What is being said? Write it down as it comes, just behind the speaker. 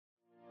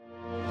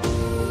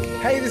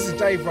Hey, this is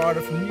Dave Ryder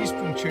from New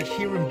Spring Church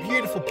here in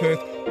beautiful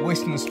Perth,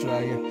 Western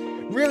Australia.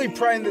 Really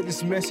praying that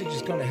this message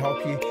is going to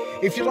help you.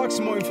 If you'd like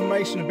some more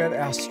information about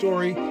our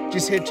story,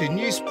 just head to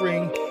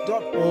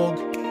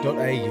newspring.org.au.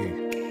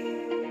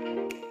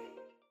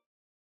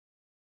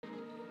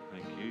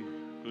 Thank you.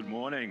 Good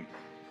morning.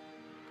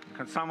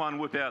 Can someone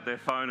whip out their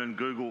phone and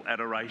Google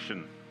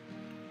adoration?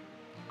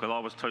 Because I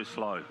was too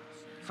slow.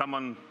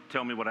 Someone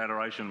tell me what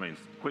adoration means.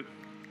 Quick.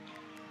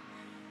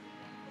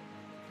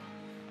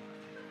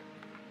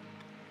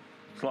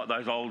 It's like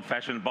those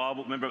old-fashioned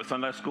Bible. Remember at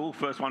Sunday school?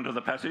 First one to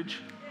the passage.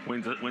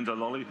 Wins a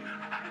lolly.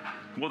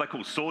 What they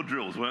call sword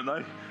drills, weren't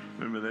they?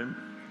 Remember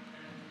them?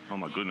 Oh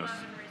my goodness.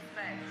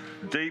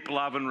 Deep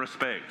love and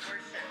respect.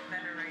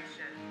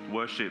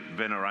 Worship,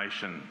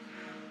 veneration.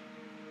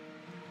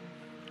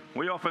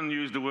 We often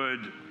use the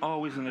word,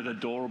 oh, isn't it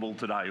adorable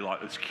today?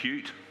 Like it's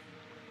cute.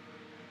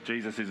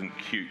 Jesus isn't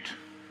cute.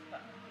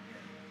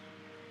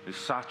 There's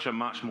such a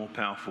much more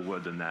powerful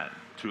word than that.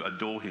 To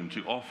adore him,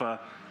 to offer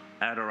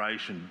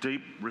adoration,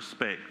 deep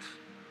respect,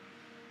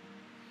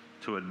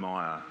 to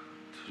admire,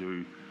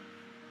 to,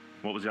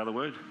 what was the other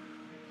word?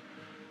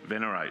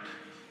 Venerate.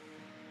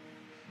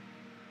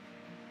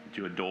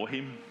 Do you adore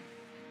him?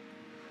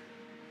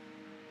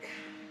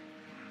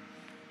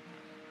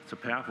 It's a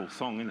powerful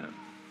song, isn't it?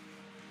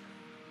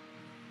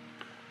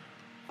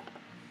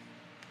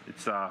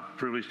 It's a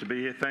privilege to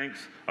be here,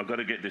 thanks. I've got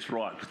to get this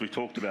right because we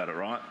talked about it,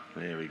 right?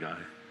 There we go.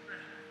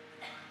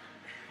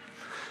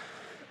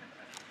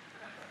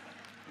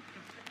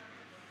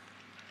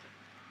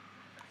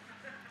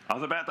 I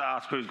was about to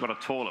ask who's got a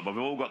toilet, but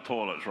we've all got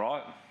toilets,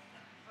 right?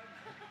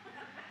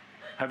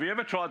 Have you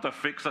ever tried to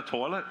fix a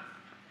toilet?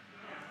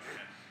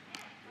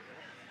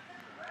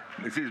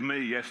 This is me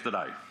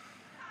yesterday.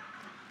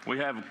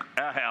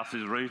 Our house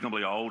is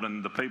reasonably old,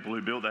 and the people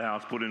who built the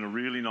house put in a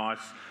really nice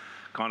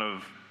kind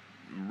of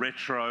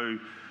retro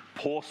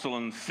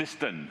porcelain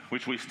cistern,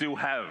 which we still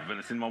have, and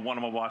it's in one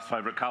of my wife's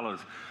favourite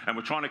colours. And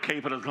we're trying to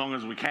keep it as long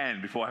as we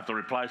can before I have to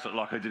replace it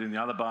like I did in the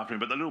other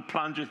bathroom. But the little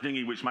plunger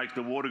thingy which makes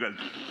the water go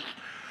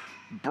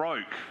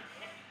broke.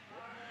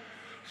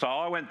 So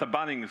I went to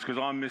Bunnings because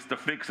I'm Mr.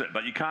 Fix-It,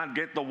 but you can't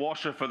get the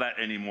washer for that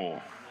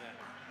anymore,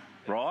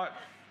 right?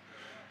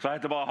 So I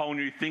had to buy a whole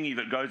new thingy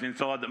that goes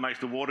inside that makes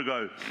the water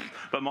go.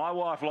 But my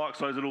wife likes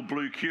those little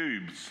blue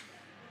cubes.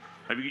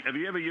 Have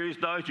you ever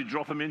used those? You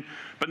drop them in,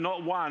 but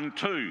not one,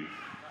 two.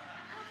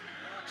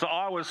 So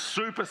I was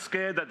super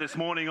scared that this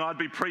morning I'd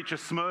be Preacher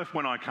Smurf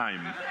when I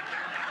came.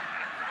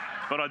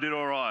 But I did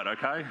all right,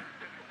 okay?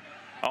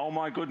 Oh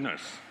my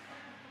goodness.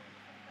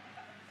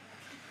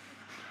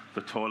 The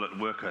toilet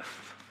worketh.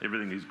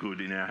 Everything is good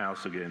in our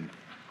house again.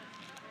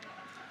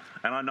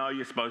 And I know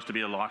you're supposed to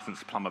be a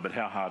licensed plumber, but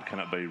how hard can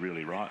it be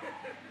really, right?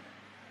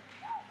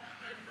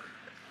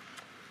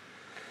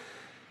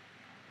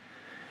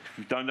 If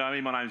you don't know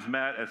me, my name's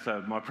Matt. It's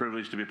my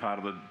privilege to be part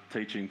of the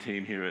teaching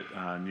team here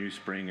at New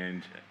Spring.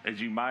 And as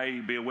you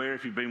may be aware,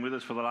 if you've been with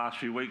us for the last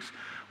few weeks,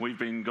 we've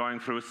been going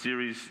through a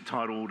series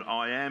titled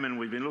I Am, and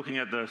we've been looking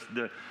at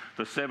the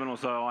 7 or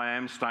so I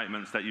Am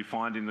statements that you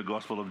find in the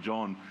Gospel of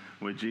John,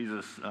 where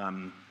Jesus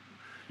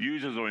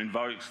uses or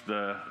invokes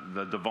the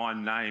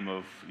divine name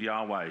of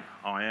Yahweh.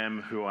 I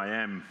am who I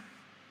am.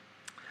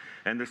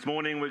 And this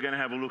morning we're going to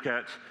have a look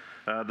at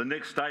the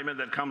next statement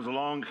that comes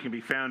along. It can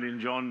be found in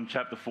John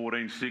chapter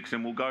 14:6,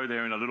 and we'll go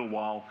there in a little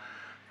while,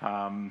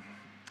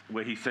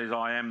 where he says,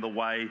 I am the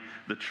way,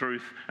 the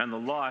truth, and the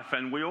life.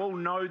 And we all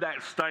know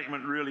that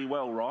statement really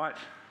well, right?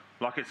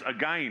 Like it's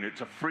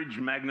a fridge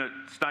magnet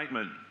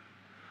statement.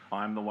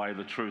 I am the way,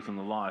 the truth, and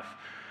the life.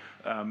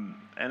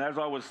 And as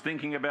I was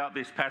thinking about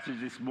this passage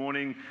this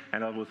morning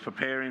and I was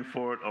preparing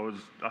for it,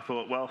 I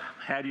thought, well,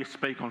 how do you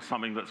speak on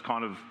something that's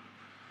kind of,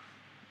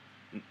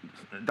 it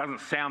doesn't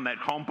sound that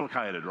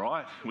complicated,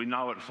 right? We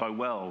know it so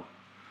well.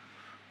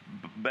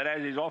 But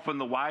as is often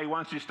the way,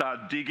 once you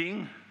start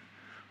digging,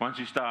 once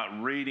you start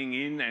reading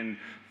in and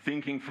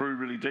thinking through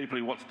really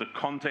deeply what's the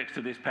context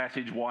of this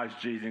passage, why is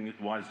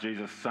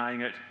Jesus saying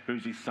it,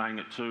 who's he saying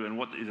it to, and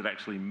what is it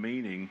actually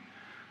meaning,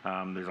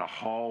 there's a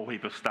whole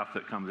heap of stuff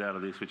that comes out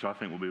of this, which I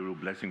think will be a real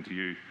blessing to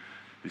you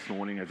this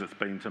morning, as it's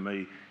been to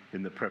me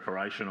in the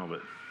preparation of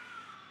it.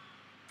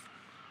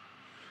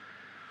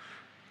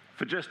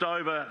 For just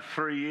over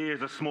 3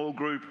 years, a small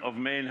group of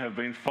men have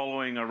been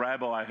following a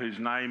rabbi whose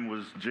name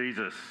was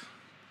Jesus.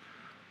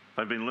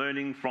 They've been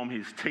learning from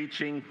his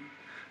teaching,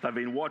 they've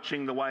been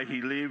watching the way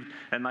he lived,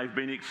 and they've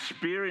been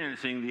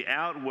experiencing the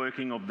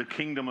outworking of the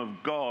kingdom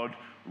of God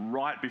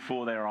right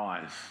before their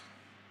eyes.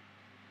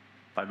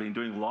 They've been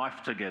doing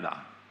life together,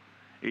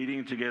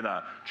 eating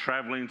together,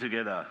 travelling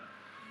together,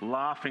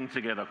 laughing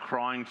together,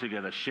 crying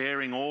together,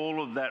 sharing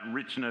all of that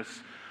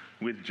richness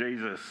with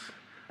Jesus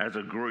as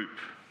a group.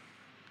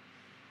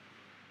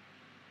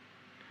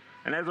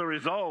 And as a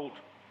result,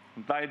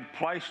 they'd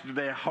placed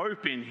their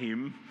hope in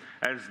him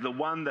as the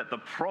one that the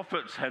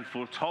prophets had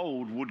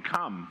foretold would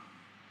come.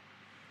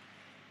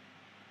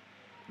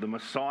 The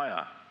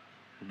Messiah,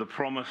 the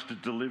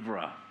promised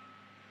deliverer.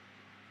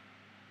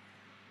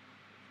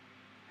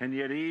 And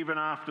yet even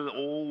after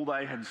all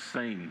they had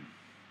seen,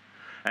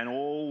 and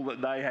all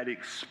that they had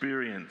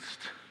experienced,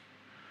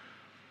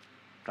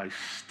 they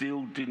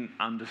still didn't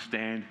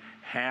understand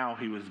how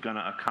he was going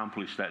to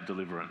accomplish that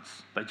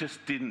deliverance. They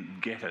just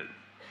didn't get it.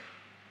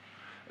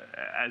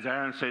 As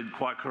Aaron said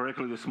quite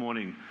correctly this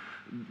morning,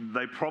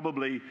 they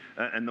probably,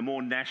 and the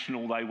more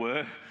national they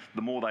were,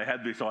 the more they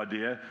had this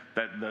idea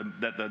that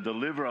the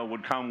deliverer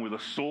would come with a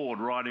sword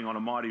riding on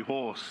a mighty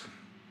horse,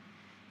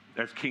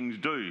 as kings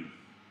do,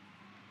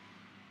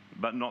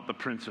 but not the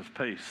Prince of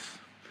Peace.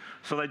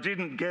 So they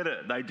didn't get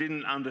it. They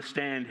didn't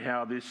understand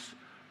how this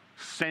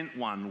sent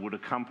one would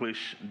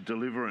accomplish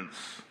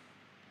deliverance.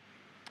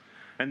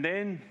 And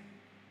then,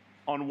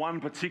 on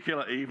one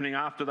particular evening,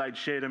 after they'd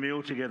shared a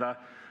meal together,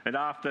 and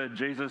after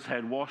Jesus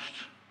had washed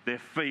their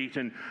feet,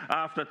 and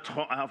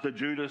after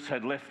Judas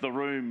had left the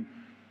room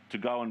to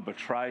go and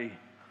betray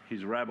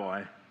his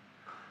rabbi,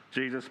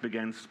 Jesus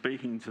began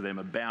speaking to them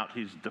about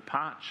his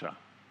departure.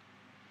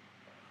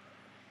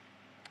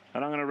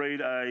 And I'm going to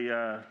read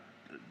a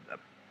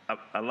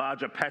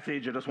larger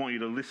passage. I just want you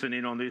to listen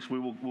in on this.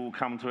 We'll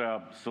come to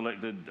our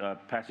selected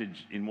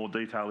passage in more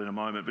detail in a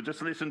moment. But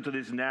just listen to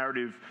this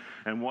narrative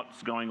and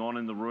what's going on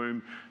in the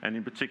room, and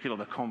in particular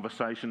the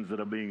conversations that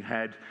are being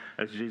had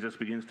as Jesus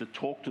begins to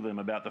talk to them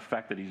about the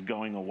fact that he's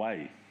going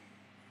away.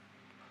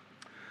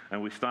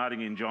 And we're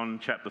starting in John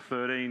chapter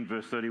 13,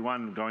 verse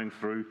 31, going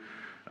through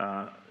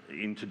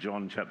into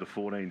John chapter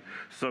 14.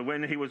 So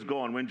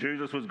when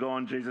Jesus was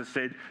gone, Jesus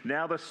said,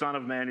 "Now the Son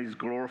of Man is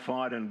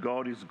glorified, and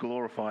God is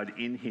glorified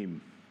in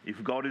him.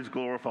 If God is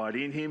glorified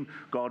in him,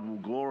 God will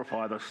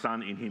glorify the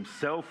Son in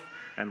himself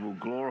and will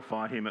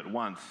glorify him at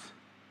once.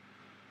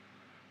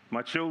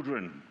 My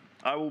children,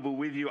 I will be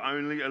with you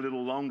only a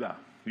little longer.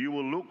 You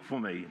will look for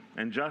me,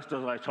 and just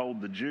as I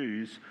told the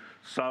Jews,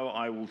 so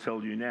I will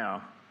tell you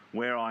now,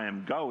 where I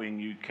am going,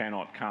 you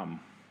cannot come.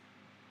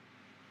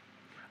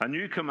 A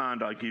new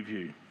command I give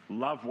you,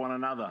 love one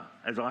another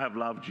as I have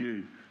loved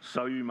you,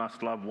 so you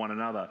must love one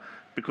another,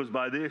 because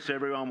by this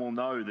everyone will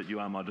know that you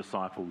are my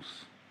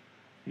disciples,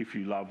 if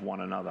you love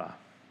one another."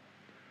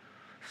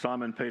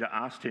 Simon Peter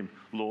asked him,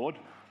 "Lord,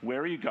 where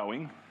are you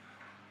going?"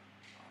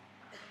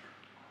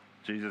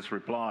 Jesus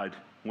replied,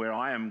 "Where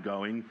I am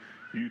going,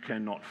 you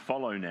cannot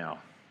follow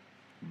now,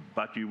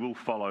 but you will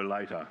follow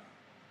later."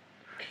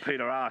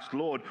 Peter asked,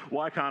 "Lord,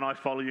 why can't I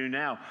follow you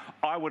now?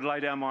 I would lay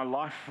down my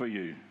life for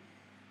you."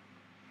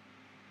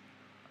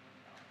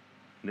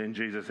 Then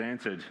Jesus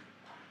answered,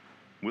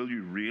 "Will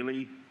you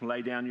really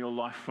lay down your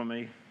life for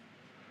me?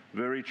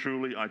 Very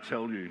truly I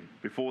tell you,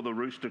 before the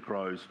rooster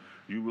crows,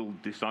 you will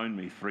disown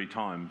me 3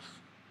 times.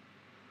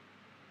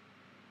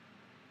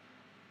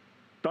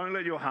 Don't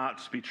let your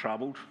hearts be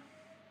troubled.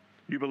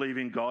 You believe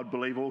in God,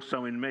 believe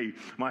also in me.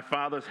 My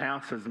Father's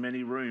house has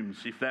many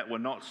rooms. If that were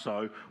not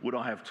so, would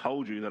I have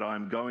told you that I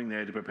am going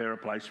there to prepare a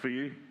place for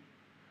you?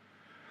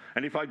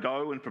 And if I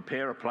go and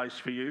prepare a place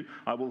for you,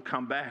 I will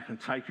come back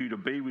and take you to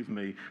be with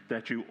me,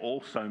 that you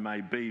also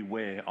may be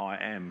where I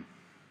am.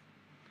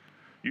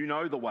 You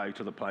know the way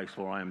to the place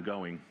where I am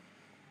going."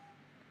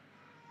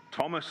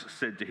 Thomas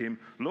said to him,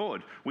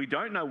 "Lord, we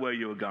don't know where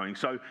you are going,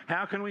 so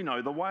how can we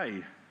know the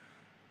way?"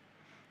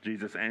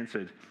 Jesus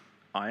answered,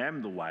 "I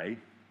am the way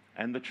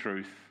and the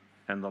truth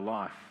and the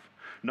life.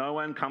 No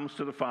one comes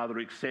to the Father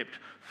except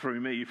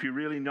through me. If you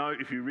really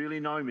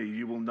know me,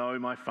 you will know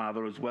my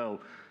Father as well.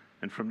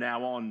 And from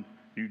now on,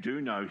 you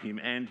do know him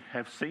and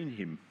have seen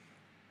him."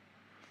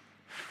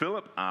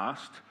 Philip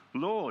asked,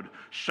 "Lord,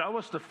 show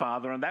us the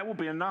Father, and that will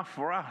be enough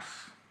for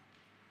us."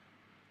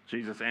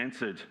 Jesus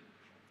answered,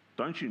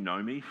 "Don't you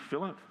know me,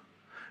 Philip?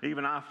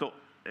 Even after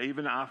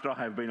I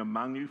have been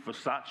among you for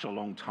such a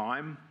long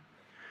time?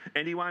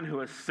 Anyone who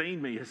has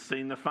seen me has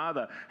seen the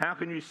Father. How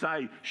can you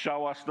say,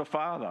 'Show us the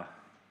Father'?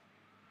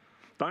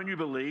 Don't you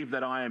believe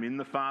that I am in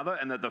the Father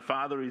and that the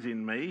Father is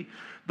in me?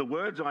 The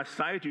words I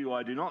say to you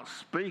I do not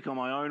speak on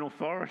my own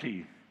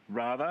authority.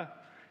 Rather,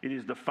 it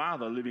is the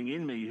Father living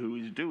in me who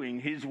is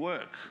doing his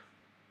work.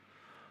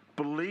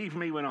 Believe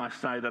me when I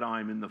say that I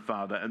am in the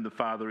Father and the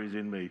Father is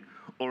in me,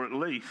 or at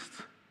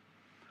least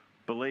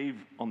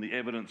believe on the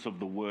evidence of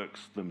the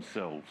works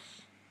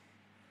themselves."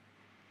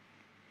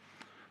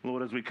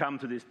 Lord, as we come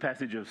to this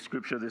passage of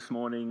Scripture this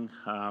morning,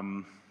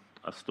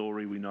 a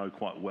story we know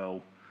quite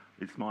well,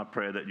 it's my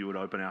prayer that you would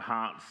open our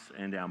hearts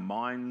and our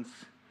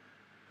minds,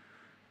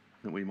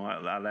 that we might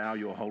allow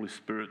your Holy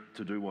Spirit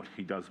to do what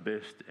he does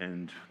best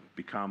and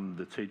become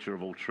the teacher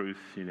of all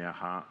truth in our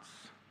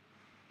hearts,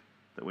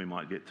 that we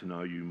might get to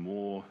know you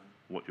more,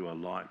 what you are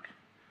like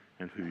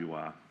and who you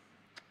are.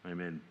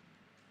 Amen.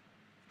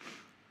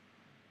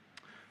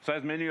 So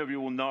as many of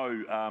you will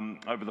know,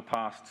 over the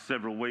past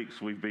several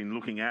weeks we've been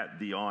looking at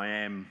the I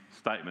am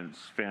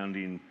statements found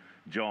in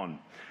John.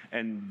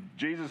 And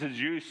Jesus'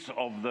 use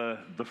of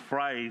the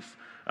phrase,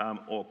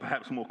 or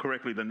perhaps more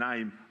correctly the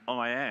name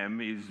I am,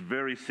 is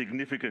very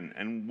significant,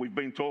 and we've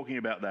been talking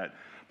about that.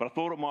 But I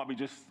thought it might be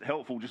just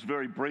helpful, just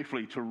very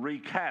briefly, to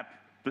recap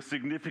the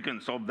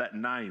significance of that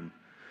name,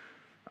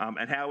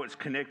 and how it's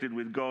connected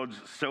with God's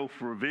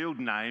self-revealed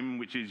name,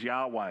 which is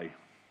Yahweh.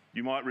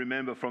 You might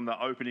remember from the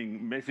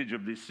opening message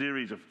of this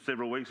series of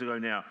several weeks ago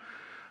now,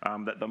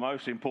 that the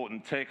most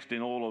important text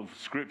in all of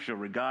Scripture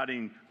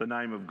regarding the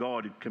name of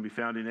God can be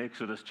found in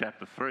Exodus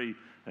chapter 3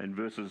 and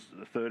verses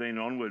 13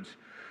 onwards.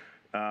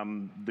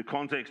 The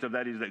context of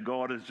that is that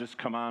God has just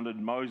commanded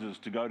Moses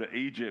to go to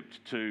Egypt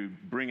to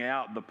bring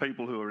out the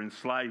people who are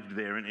enslaved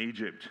there in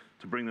Egypt,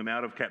 to bring them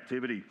out of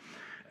captivity.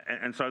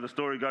 And so the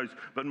story goes,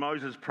 but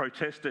Moses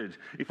protested,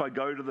 "If I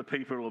go to the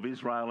people of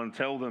Israel and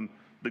tell them,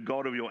 the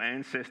God of your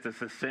ancestors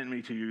has sent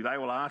me to you, they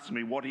will ask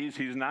me, what is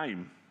his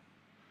name?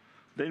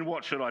 Then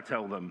what should I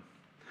tell them?"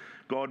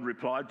 God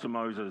replied to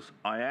Moses,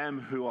 "I am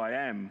who I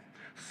am.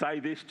 Say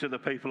this to the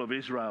people of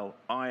Israel,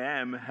 I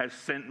am has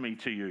sent me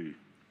to you."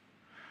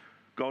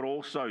 God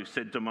also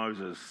said to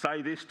Moses,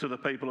 "Say this to the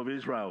people of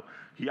Israel,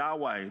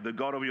 Yahweh, the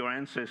God of your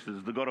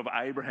ancestors, the God of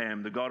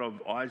Abraham, the God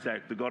of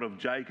Isaac, the God of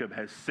Jacob,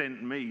 has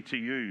sent me to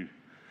you.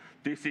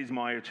 This is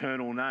my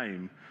eternal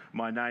name,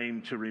 my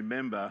name to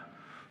remember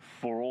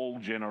for all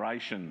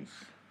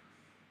generations."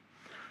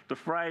 The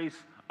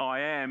phrase I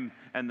am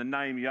and the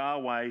name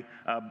Yahweh,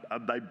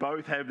 they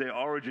both have their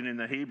origin in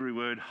the Hebrew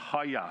word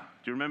Haya.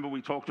 Do you remember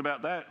we talked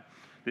about that?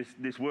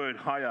 This word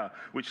Haya,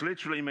 which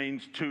literally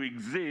means to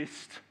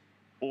exist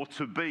or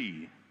to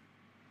be.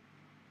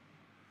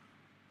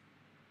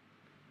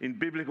 In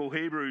biblical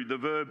Hebrew, the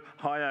verb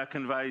Haya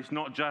conveys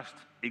not just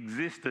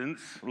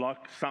existence,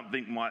 like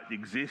something might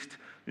exist,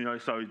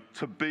 so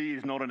to be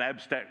is not an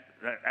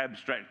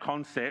abstract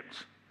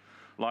concept,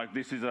 like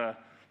this is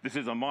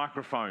a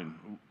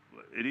microphone.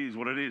 It is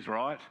what it is,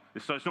 right?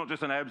 So it's not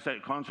just an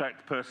abstract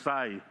concept per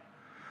se.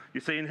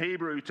 You see, in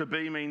Hebrew, to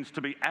be means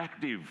to be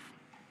active.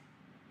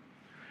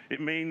 It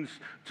means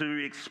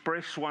to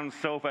express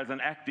oneself as an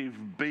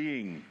active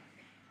being.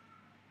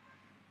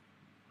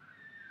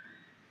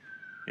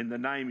 In the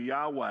name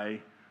Yahweh,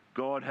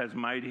 God has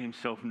made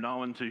himself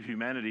known to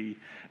humanity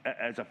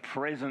as a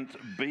present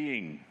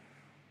being,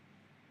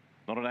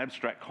 not an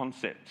abstract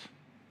concept,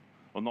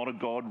 or not a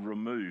God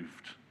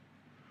removed,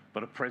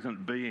 but a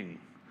present being,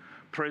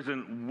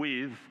 present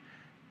with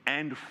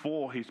and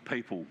for his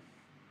people.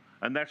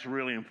 And that's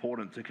really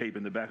important to keep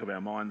in the back of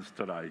our minds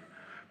today.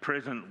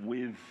 Present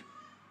with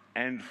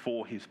and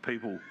for his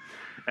people.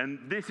 And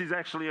this is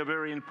actually a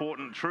very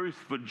important truth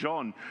for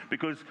John,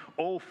 because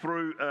all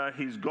through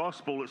his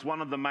gospel, it's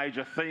one of the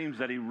major themes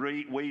that he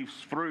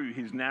weaves through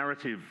his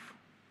narrative.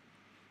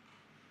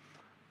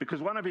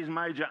 Because one of his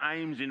major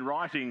aims in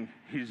writing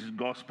his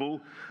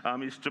gospel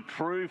is to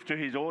prove to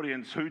his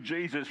audience who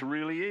Jesus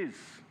really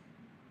is.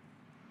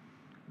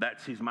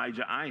 That's his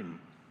major aim,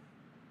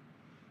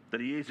 that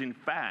he is in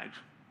fact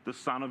the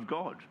Son of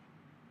God.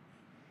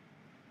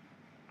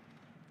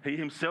 He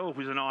himself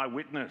is an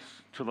eyewitness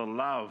to the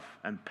love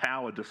and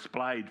power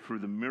displayed through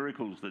the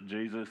miracles that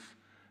Jesus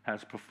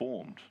has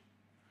performed.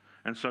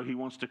 And so he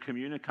wants to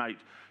communicate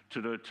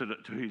to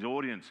his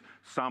audience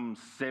some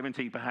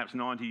 70, perhaps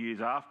 90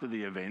 years after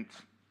the event,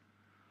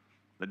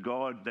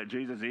 that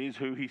Jesus is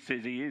who he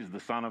says he is, the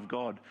Son of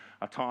God.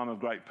 A time of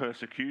great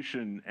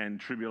persecution and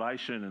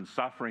tribulation and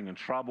suffering and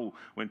trouble,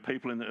 when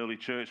people in the early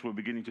church were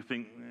beginning to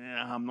think,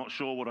 I'm not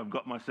sure what I've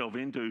got myself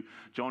into.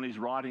 John is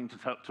writing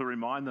to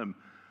remind them,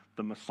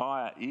 the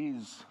Messiah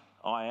is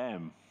I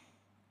am.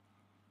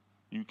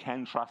 You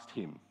can trust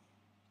him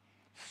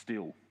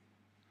still,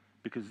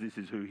 because this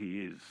is who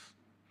he is.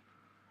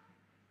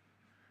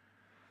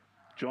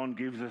 John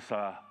gives us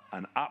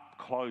an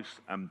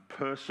up-close and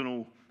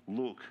personal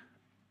look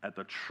at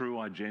the true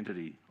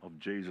identity of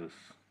Jesus.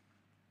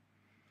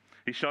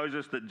 He shows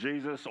us that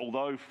Jesus,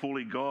 although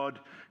fully God,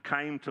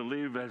 came to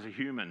live as a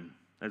human,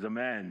 as a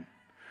man,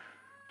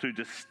 to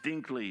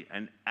distinctly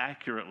and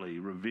accurately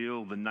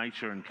reveal the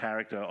nature and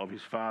character of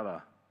his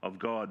Father, of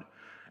God,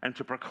 and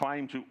to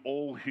proclaim to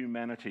all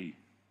humanity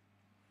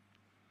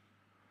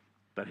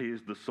that he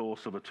is the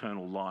source of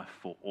eternal life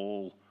for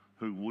all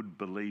who would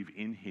believe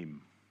in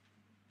him.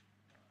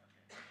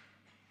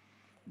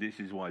 This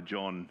is why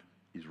John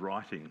is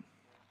writing.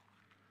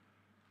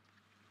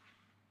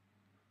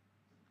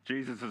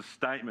 Jesus'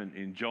 statement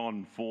in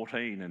John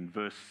 14 and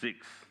verse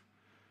 6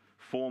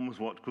 forms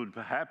what could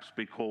perhaps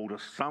be called a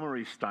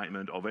summary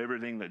statement of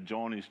everything that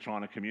John is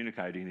trying to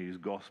communicate in his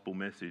gospel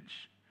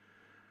message.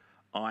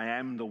 I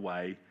am the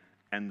way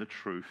and the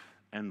truth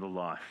and the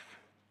life.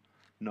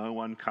 No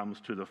one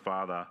comes to the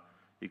Father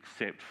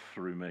except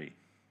through me.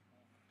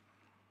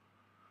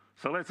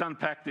 So let's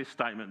unpack this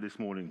statement this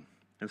morning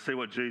and see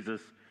what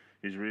Jesus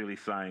is really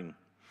saying.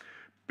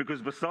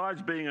 Because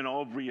besides being an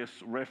obvious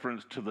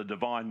reference to the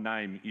divine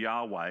name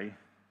Yahweh,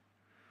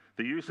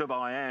 the use of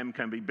I am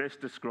can be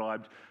best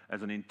described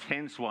as an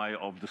intense way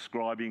of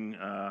describing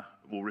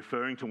or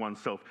referring to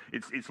oneself.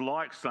 It's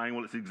like saying,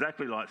 it's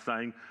exactly like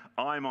saying,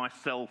 I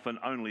myself and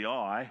only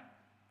I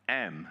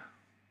am.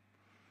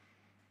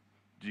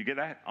 Do you get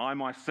that? I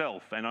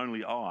myself and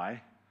only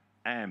I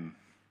am.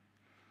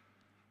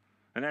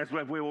 And as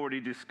we've already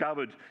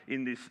discovered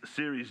in this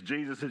series,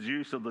 Jesus'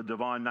 use of the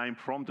divine name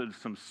prompted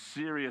some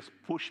serious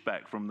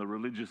pushback from the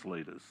religious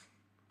leaders.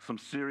 Some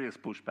serious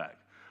pushback.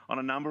 On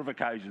a number of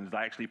occasions, they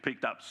actually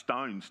picked up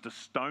stones to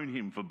stone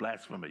him for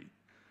blasphemy,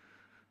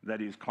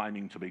 that is,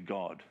 claiming to be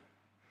God.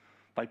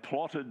 They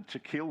plotted to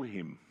kill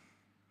him.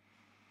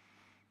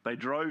 They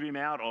drove him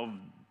out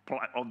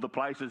of the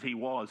places he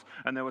was.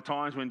 And there were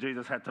times when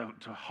Jesus had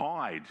to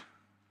hide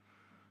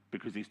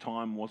because his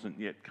time wasn't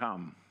yet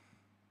come.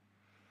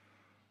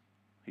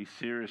 He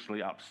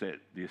seriously upset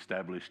the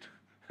established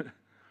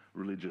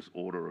religious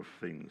order of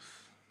things.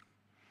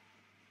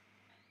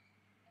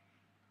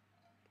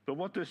 But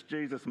what does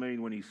Jesus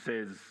mean when he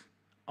says,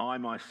 I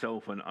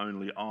myself and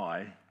only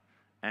I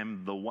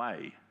am the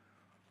way?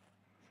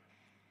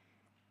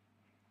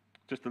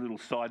 Just a little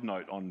side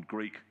note on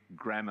Greek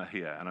grammar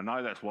here. And I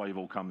know that's why you've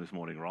all come this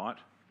morning, right?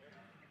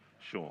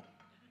 Sure.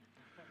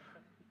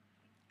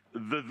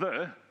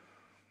 The,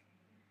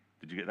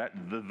 did you get that?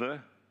 The,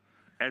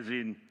 as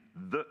in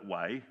the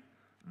way,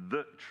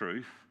 the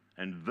truth,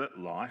 and the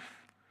life,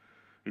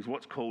 is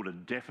what's called a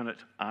definite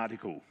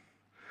article.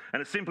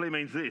 And it simply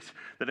means this,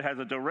 that it has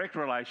a direct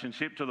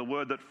relationship to the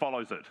word that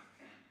follows it.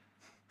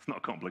 It's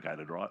not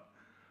complicated, right?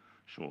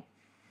 Sure.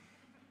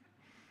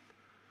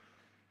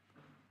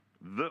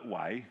 The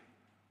way,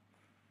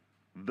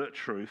 the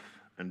truth,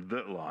 and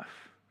the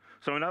life.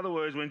 So in other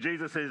words, when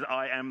Jesus says,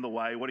 I am the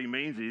way, what he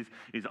means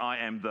is I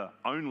am the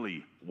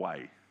only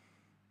way.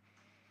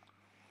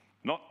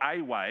 Not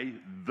a way,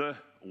 the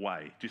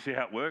way. Do you see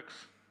how it works?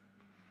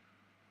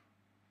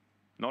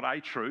 Not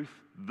a truth,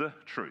 the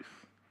truth.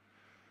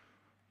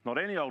 Not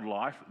any old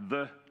life,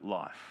 the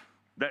life.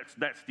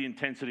 That's the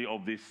intensity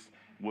of this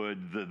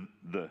word,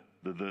 the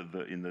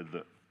in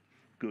the.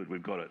 Good,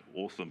 we've got it.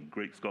 Awesome.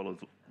 Greek scholars,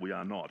 we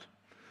are not.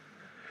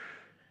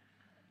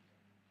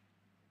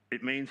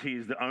 It means he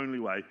is the only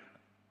way,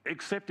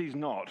 except he's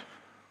not.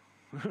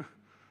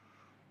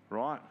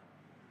 Right?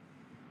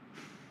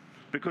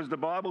 Because the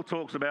Bible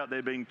talks about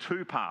there being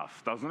two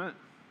paths, doesn't it?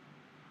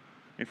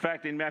 In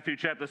fact, in Matthew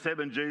chapter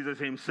 7, Jesus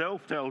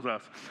himself tells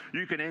us,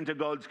 you can enter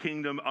God's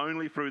kingdom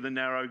only through the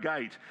narrow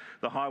gate.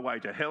 The highway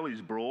to hell is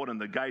broad and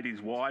the gate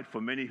is wide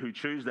for many who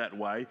choose that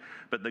way,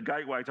 but the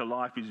gateway to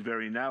life is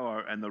very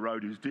narrow and the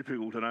road is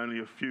difficult and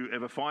only a few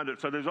ever find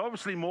it. So there's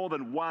obviously more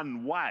than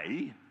one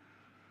way.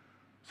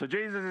 So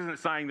Jesus isn't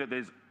saying that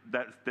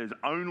there's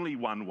only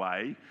one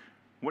way.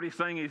 What he's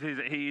saying is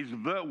he is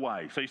the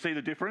way. So you see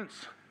the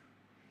difference?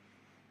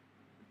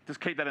 Just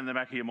keep that in the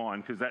back of your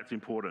mind because that's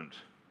important.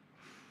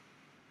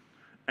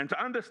 And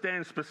to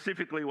understand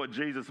specifically what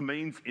Jesus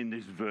means in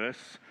this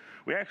verse,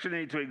 we actually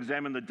need to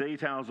examine the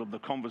details of the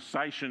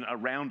conversation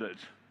around it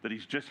that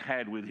he's just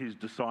had with his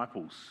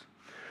disciples.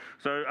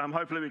 So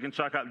hopefully we can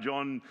chuck up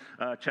John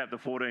chapter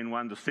 14,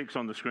 1-6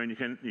 on the screen.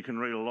 You can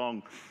read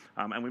along.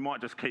 And we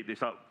might just keep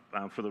this up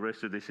for the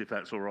rest of this if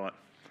that's all right.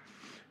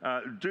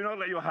 Do not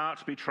let your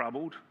hearts be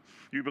troubled.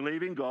 You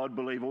believe in God,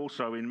 believe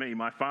also in me.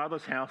 My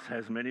Father's house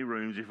has many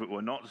rooms. If it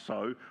were not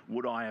so,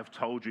 would I have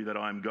told you that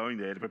I am going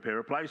there to prepare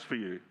a place for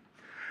you?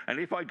 And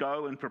if I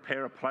go and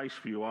prepare a place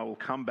for you, I will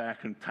come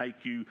back and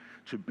take you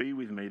to be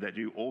with me, that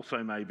you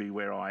also may be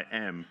where I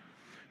am.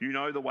 You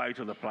know the way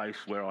to the place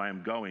where I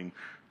am going.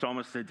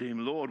 Thomas said to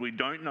him, Lord, we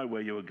don't know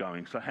where you are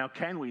going, so how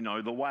can we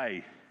know the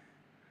way?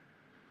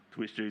 To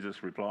which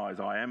Jesus replies,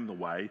 I am the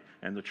way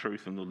and the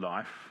truth and the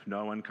life.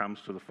 No one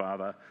comes to the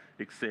Father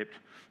except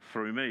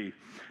through me.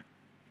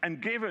 And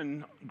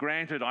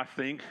granted, I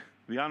think,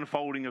 the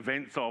unfolding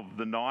events of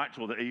the night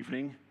or the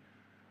evening,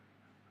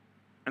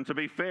 and to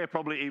be fair,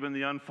 probably even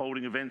the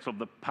unfolding events of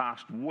the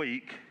past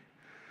week,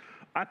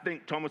 I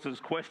think Thomas's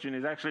question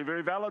is actually a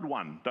very valid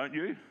one, don't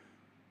you?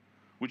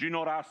 Would you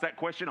not ask that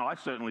question? I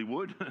certainly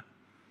would.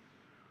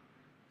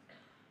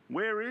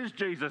 Where is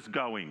Jesus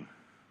going?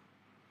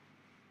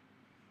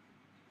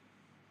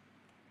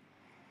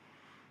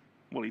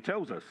 Well, he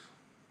tells us.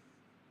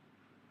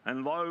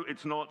 And though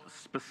it's not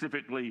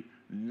specifically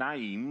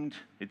named,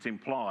 it's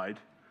implied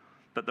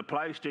that the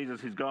place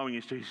Jesus is going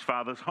is to his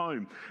Father's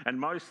home. And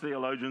most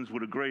theologians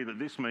would agree that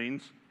this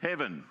means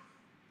heaven,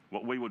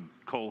 what we would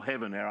call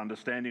heaven, our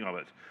understanding of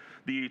it.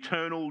 The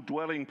eternal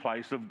dwelling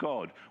place of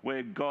God,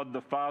 where God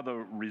the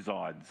Father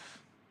resides,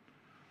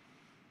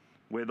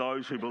 where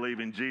those who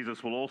believe in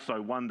Jesus will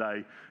also one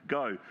day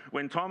go.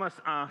 When Thomas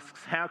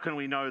asks, how can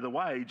we know the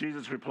way?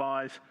 Jesus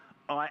replies,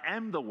 I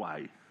am the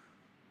way.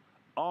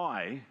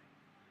 I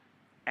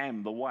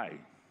am the way.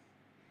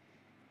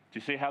 Do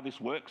you see how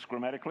this works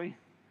grammatically?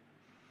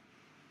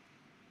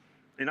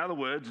 In other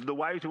words, the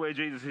way to where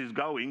Jesus is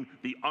going,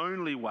 the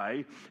only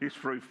way, is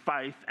through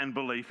faith and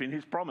belief in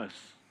his promise.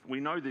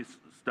 We know this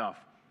stuff,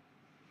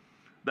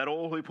 that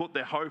all who put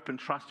their hope and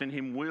trust in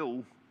him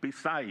will be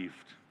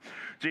saved.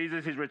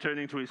 Jesus is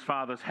returning to his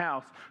Father's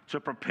house to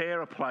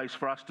prepare a place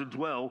for us to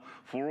dwell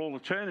for all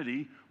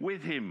eternity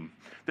with him.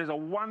 There's a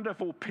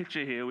wonderful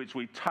picture here which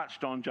we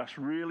touched on just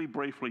really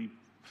briefly,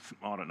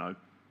 I don't know,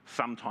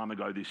 some time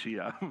ago this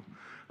year.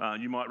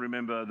 You might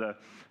remember the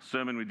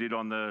sermon we did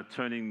on the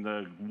turning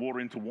the water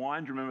into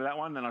wine. Do you remember that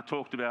one? And I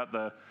talked about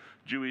the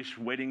Jewish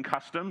wedding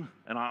custom,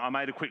 and I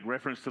made a quick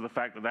reference to the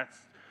fact that that's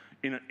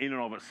in and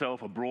of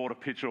itself a broader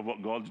picture of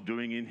what God's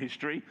doing in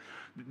history.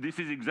 This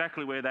is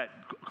exactly where that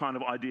kind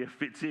of idea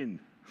fits in.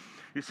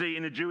 You see,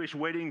 in a Jewish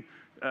wedding,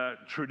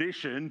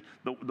 tradition,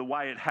 the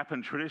way it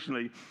happened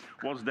traditionally,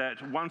 was that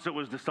once it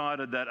was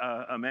decided that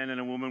a man and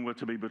a woman were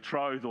to be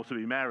betrothed or to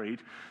be married,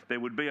 there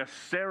would be a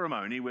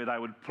ceremony where they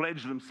would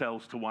pledge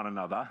themselves to one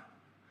another.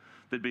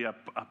 There'd be a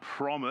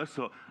promise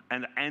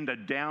and a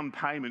down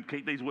payment.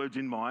 Keep these words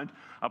in mind.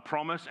 A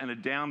promise and a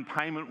down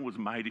payment was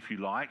made, if you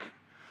like,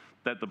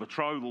 that the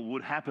betrothal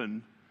would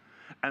happen.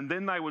 And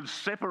then they would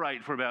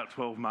separate for about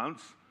 12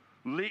 months,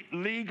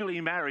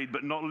 legally married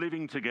but not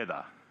living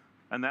together.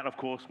 And that, of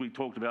course, we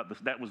talked about,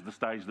 that was the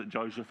stage that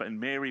Joseph and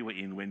Mary were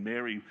in when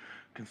Mary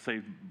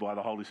conceived by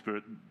the Holy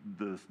Spirit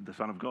the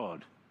Son of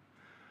God.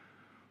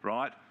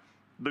 Right?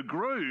 The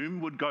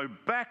groom would go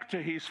back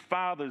to his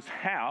father's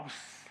house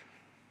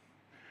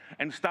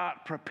and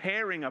start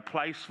preparing a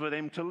place for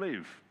them to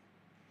live.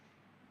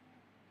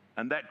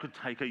 And that could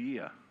take a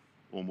year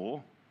or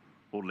more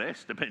or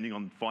less, depending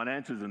on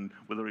finances and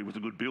whether he was a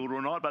good builder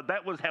or not. But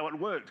that was how it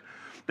worked.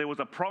 There was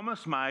a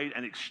promise made,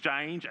 an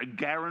exchange, a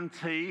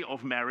guarantee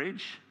of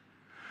marriage.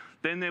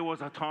 Then there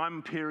was a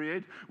time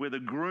period where the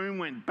groom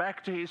went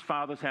back to his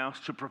father's house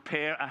to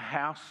prepare a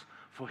house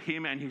for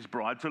him and his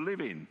bride to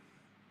live in.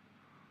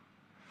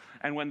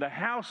 And when the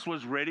house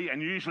was ready,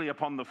 and usually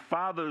upon the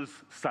father's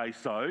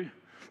say-so,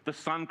 the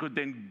son could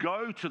then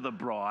go to the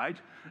bride,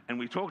 and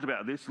we talked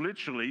about this,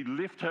 literally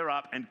lift her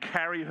up and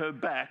carry her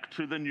back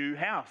to the new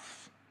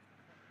house.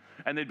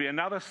 And there'd be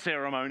another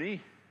ceremony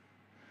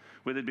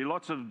where there'd be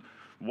lots of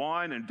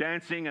wine and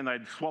dancing, and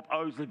they'd swap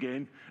oaths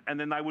again, and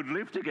then they would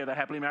live together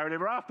happily married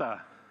ever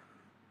after.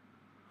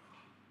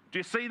 Do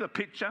you see the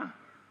picture?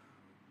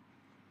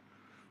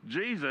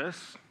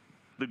 Jesus,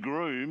 the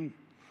groom,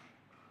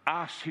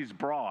 asked his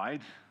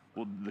bride,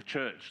 or the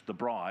church, the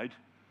bride,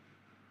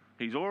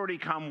 he's already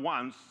come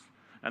once,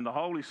 and the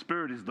Holy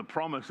Spirit is the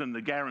promise and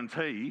the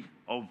guarantee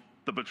of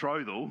the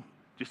betrothal. Do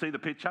you see the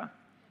picture?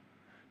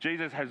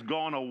 Jesus has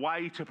gone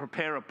away to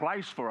prepare a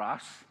place for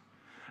us,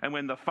 and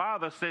when the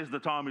Father says the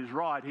time is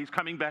right, he's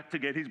coming back to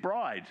get his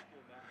bride,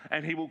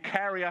 and he will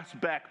carry us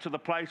back to the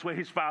place where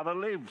his Father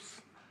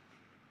lives.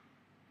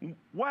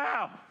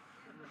 Wow.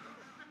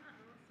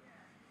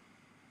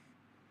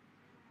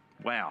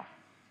 Wow.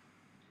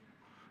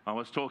 I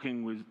was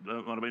talking with,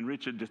 might have been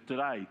Richard just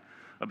today,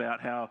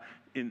 about how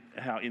in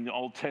the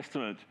Old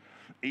Testament,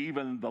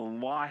 even the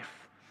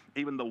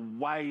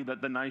way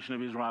that the nation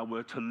of Israel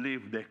were to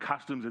live, their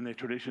customs and their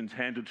traditions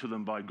handed to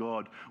them by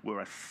God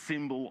were a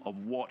symbol of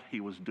what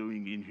he was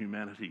doing in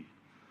humanity.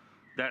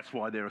 That's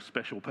why they're a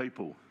special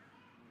people.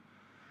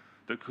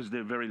 Because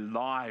their very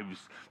lives,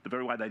 the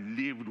very way they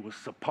lived was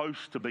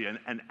supposed to be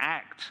an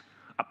act,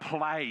 a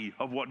play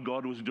of what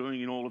God was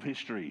doing in all of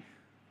history,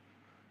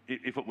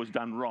 if it was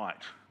done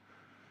right.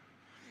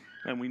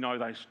 And we know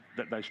that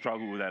they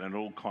struggled with that, and it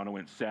all kind of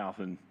went south.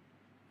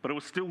 But it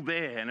was still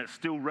there, and it's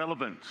still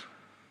relevant.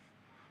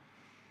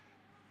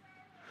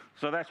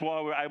 So that's why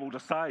we're able to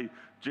say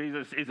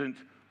Jesus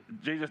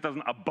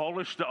doesn't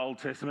abolish the Old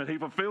Testament, he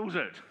fulfills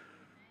it.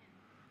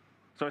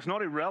 So it's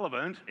not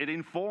irrelevant, it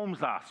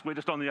informs us. We're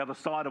just on the other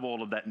side of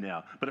all of that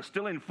now. But it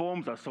still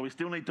informs us, so we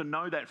still need to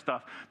know that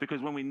stuff,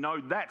 because when we know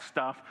that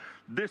stuff,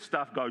 this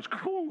stuff goes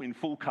cool in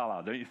full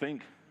colour, don't you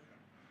think?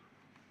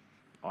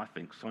 I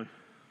think so.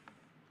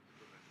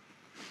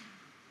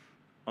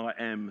 I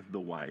am the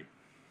way.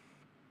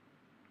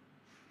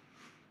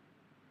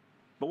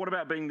 But what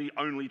about being the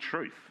only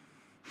truth?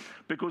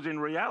 Because in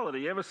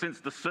reality, ever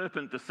since the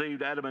serpent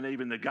deceived Adam and Eve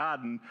in the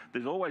garden,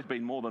 there's always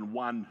been more than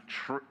one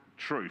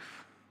truth.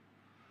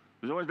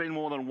 There's always been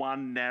more than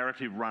one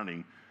narrative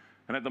running.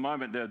 And at the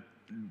moment, there are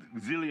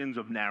zillions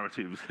of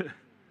narratives.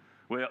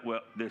 where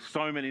there's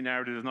so many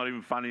narratives, it's not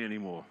even funny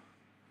anymore.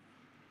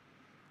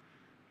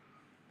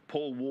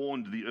 Paul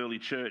warned the early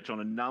church on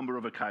a number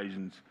of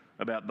occasions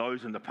about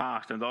those in the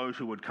past and those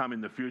who would come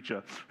in the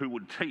future who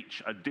would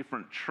teach a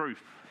different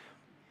truth.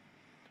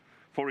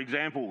 For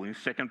example, in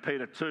 2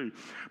 Peter 2,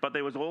 but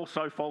there was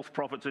also false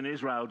prophets in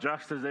Israel,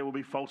 just as there will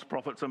be false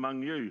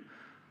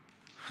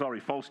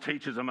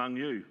teachers among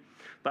you.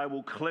 They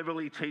will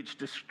cleverly teach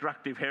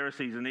destructive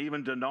heresies and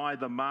even deny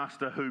the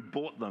master who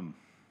bought them.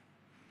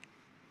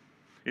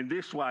 In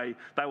this way,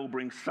 they will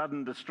bring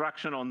sudden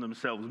destruction on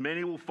themselves.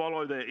 Many will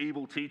follow their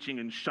evil teaching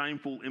and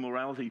shameful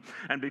immorality.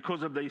 And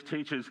because of these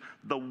teachers,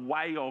 the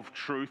way of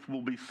truth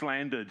will be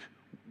slandered.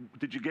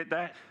 Did you get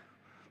that?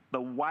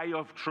 The way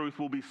of truth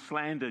will be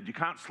slandered. You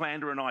can't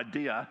slander an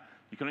idea.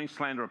 You can only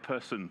slander a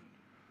person.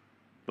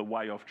 The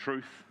way of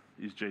truth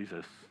is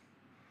Jesus.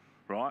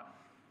 Right?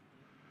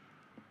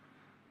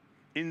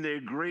 In their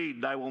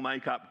greed, they will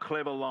make up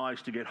clever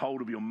lies to get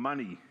hold of your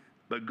money.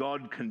 But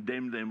God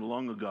condemned them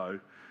long ago,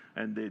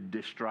 and their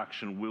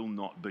destruction will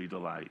not be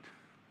delayed.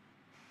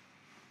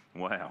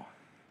 Wow.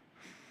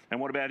 And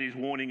what about his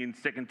warning in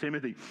 2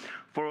 Timothy?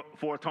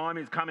 For a time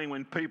is coming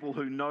when people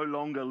who no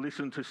longer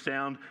listen to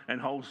sound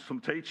and wholesome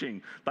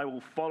teaching, they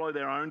will follow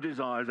their own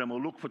desires and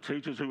will look for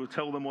teachers who will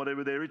tell them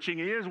whatever their itching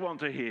ears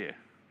want to hear.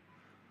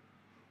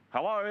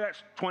 Hello, that's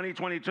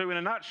 2022 in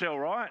a nutshell,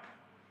 right?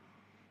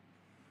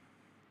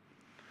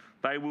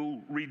 They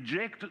will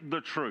reject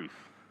the truth.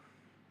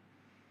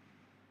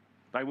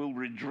 They will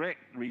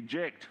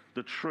reject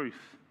the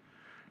truth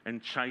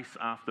and chase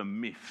after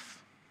myths.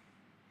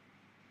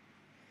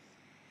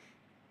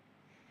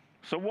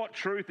 So what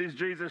truth is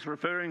Jesus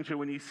referring to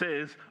when he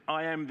says,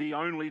 I am the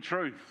only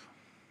truth?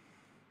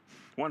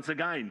 Once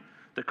again,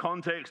 the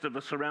context of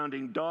the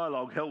surrounding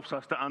dialogue helps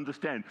us to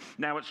understand.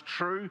 Now, it's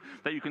true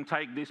that you can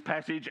take this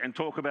passage and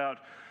talk about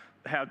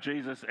how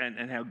Jesus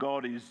and how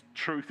God is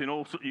truth in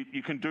all.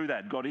 You can do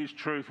that. God is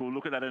truth. We'll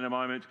look at that in a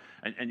moment,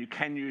 and you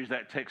can use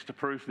that text to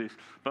prove this.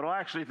 But I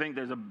actually think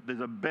there's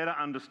a better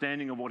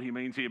understanding of what he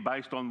means here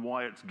based on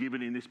why it's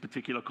given in this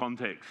particular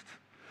context.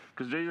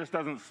 Because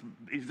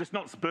he's just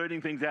not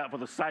spurting things out for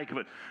the sake of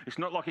it. It's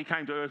not like he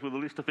came to earth with a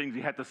list of things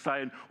he had to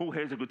say and,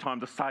 here's a good time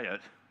to say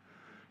it.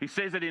 He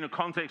says it in a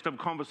context of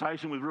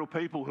conversation with real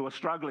people who are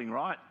struggling,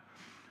 right?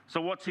 So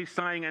what's he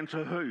saying, and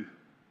to who?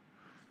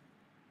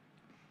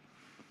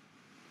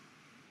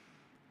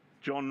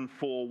 John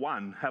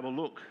 4:1, have a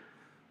look.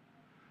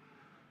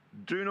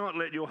 Do not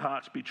let your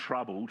hearts be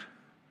troubled.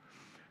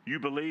 You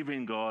believe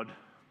in God,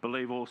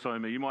 believe also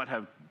in me.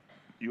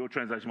 Your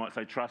translation might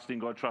say trust in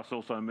God, trust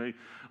also in me.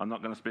 I'm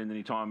not going to spend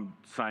any time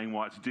saying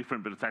why it's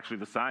different, but it's actually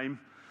the same.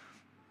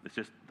 It's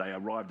just they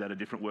arrived at a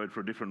different word for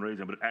a different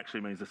reason, but it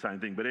actually means the same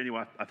thing. But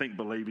anyway, I think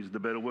believe is the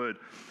better word.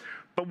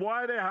 But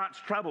why are their hearts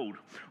troubled?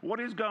 What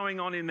is going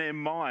on in their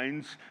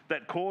minds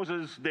that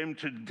causes them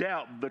to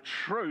doubt the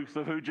truth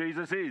of who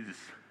Jesus is?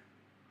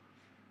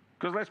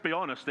 Because let's be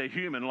honest, they're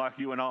human like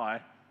you and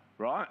I,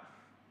 right?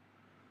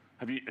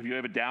 Have you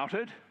ever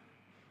doubted?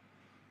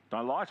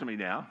 Don't lie to me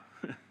now.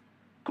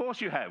 Of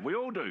course you have. We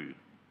all do.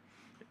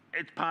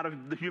 It's part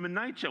of the human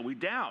nature. We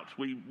doubt.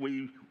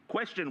 We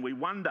question. We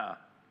wonder.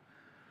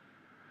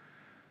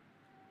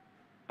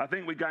 I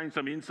think we gain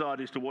some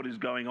insight as to what is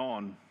going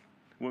on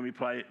when we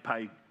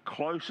pay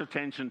close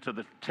attention to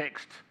the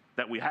text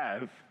that we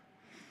have,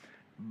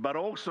 but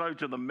also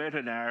to the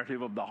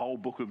meta-narrative of the whole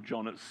book of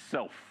John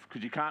itself,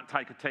 because you can't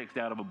take a text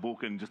out of a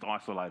book and just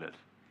isolate it.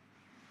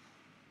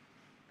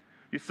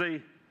 You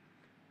see,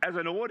 as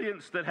an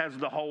audience that has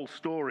the whole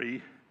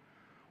story,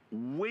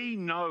 we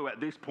know at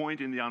this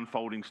point in the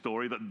unfolding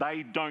story that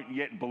they don't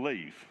yet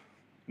believe.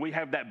 We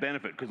have that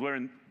benefit because we're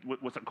in,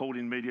 what's it called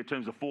in media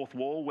terms, the fourth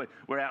wall.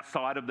 We're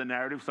outside of the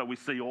narrative, so we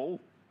see all.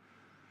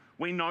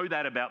 We know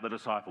that about the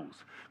disciples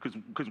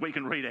because we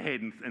can read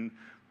ahead.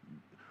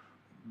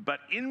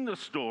 But in the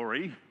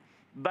story,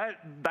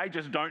 they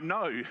just don't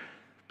know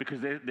because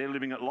they're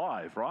living it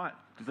live, right?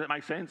 Does that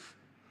make sense?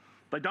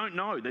 They don't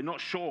know. They're not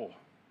sure.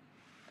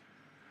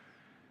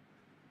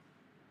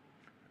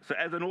 So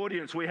as an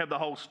audience, we have the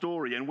whole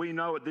story, and we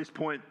know at this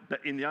point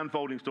that in the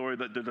unfolding story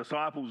that the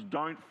disciples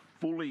don't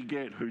fully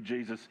get who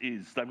Jesus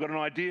is. They've got an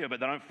idea, but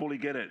they don't fully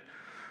get it.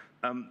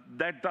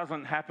 That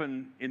doesn't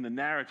happen in the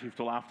narrative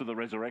till after the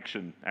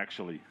resurrection,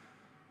 actually.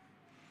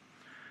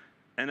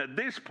 And at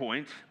this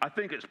point, I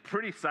think it's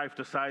pretty safe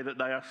to say that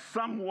they are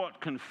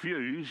somewhat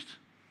confused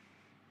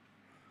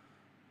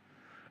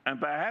and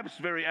perhaps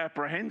very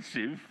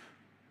apprehensive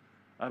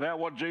about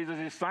what Jesus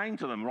is saying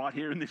to them right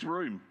here in this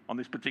room on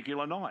this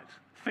particular night.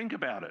 Think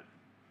about it.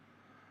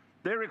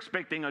 They're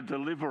expecting a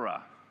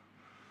deliverer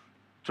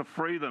to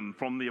free them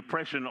from the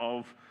oppression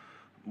of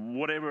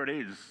whatever it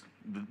is,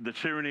 the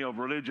tyranny of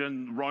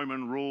religion,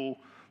 Roman rule,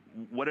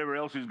 whatever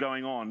else is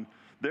going on.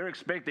 They're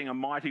expecting a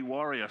mighty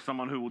warrior,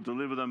 someone who will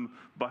deliver them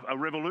by a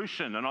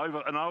revolution, an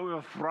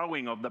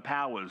overthrowing of the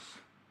powers,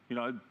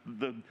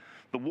 the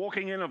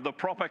walking in of the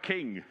proper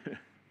king,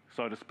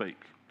 so to speak.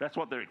 That's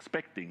what they're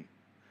expecting.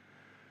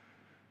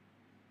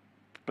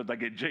 But they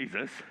get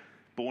Jesus,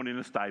 born in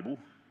a stable,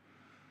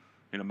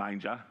 in a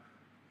manger,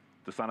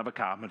 the son of a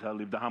carpenter,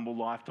 lived a humble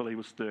life till he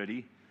was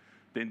 30,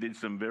 then did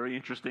some very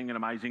interesting and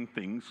amazing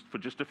things for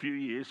just a few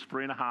years,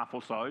 3.5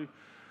 or so,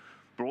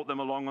 brought them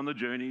along on the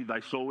journey.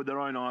 They saw with their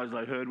own eyes,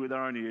 they heard with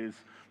their own ears,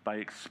 they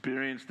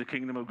experienced the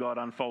kingdom of God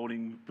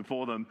unfolding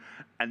before them,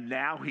 and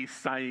now he's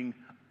saying,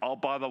 oh,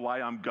 by the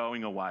way, I'm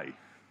going away.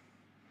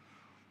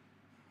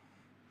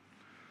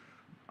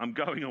 I'm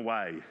going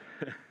away.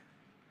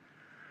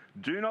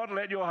 Do not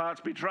let your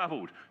hearts be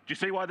troubled. Do you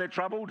see why they're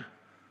troubled?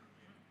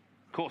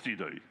 Of course you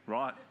do,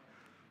 right?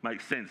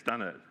 Makes sense,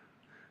 doesn't it?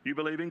 You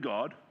believe in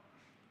God,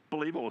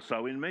 believe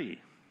also in me.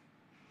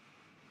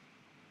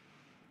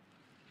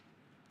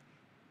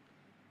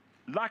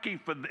 Lucky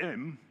for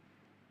them,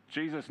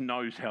 Jesus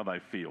knows how they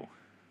feel.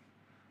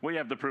 We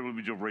have the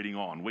privilege of reading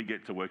on. We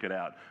get to work it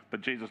out.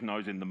 But Jesus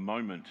knows in the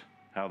moment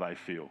how they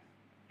feel.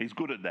 He's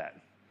good at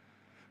that.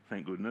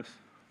 Thank goodness.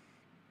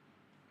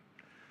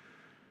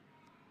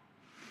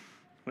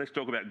 Let's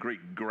talk about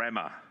Greek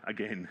grammar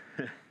again.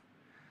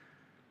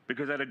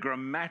 Because at a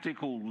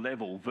grammatical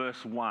level,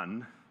 verse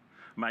 1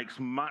 makes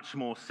much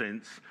more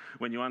sense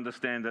when you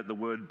understand that the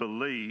word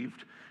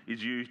believed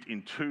is used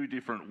in two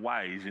different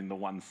ways in the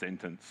one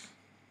sentence.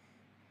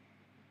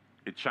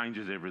 It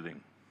changes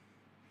everything.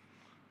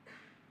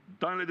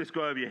 Don't let this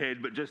go over your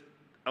head, but just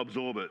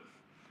absorb it.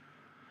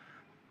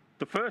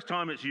 The first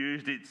time it's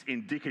used, it's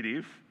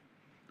indicative,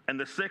 and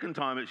the second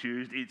time it's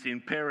used, it's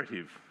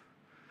imperative.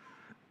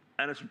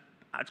 And it's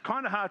It's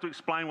kind of hard to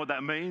explain what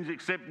that means,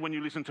 except when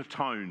you listen to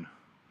tone.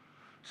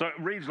 So it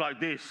reads like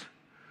this: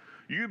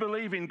 you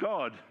believe in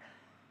God,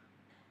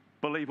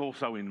 believe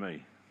also in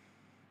me.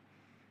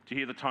 Do you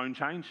hear the tone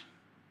change?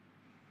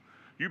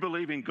 You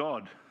believe in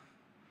God,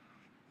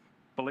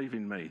 believe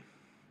in me.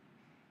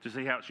 Do you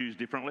see how it's used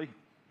differently?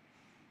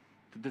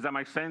 Does that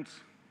make sense?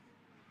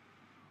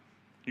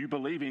 You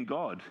believe in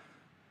God,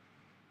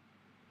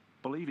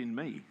 believe in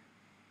me.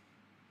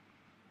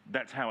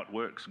 That's how it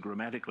works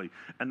grammatically.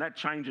 And that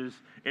changes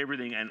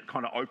everything and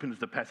kind of opens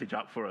the passage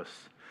up for us.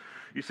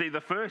 You see, the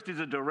first is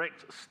a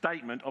direct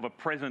statement of a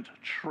present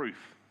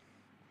truth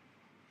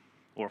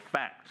or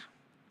fact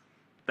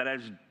that,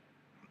 as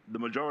the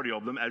majority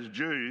of them, as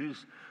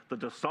Jews, the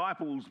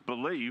disciples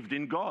believed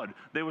in God.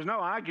 There was no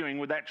arguing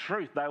with that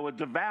truth. They were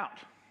devout,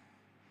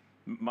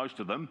 most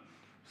of them.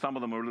 Some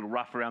of them were a little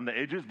rough around the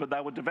edges, but they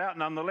were devout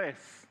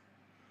nonetheless.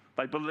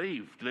 They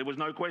believed. There was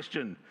no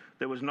question.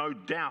 There was no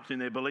doubt in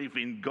their belief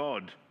in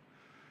God,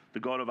 the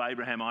God of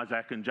Abraham,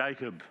 Isaac, and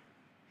Jacob.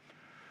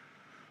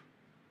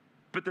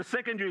 But the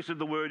second use of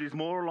the word is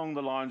more along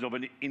the lines of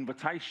an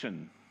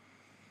invitation.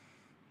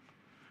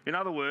 In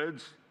other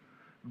words,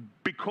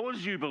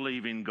 because you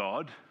believe in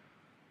God,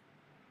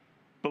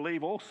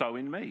 believe also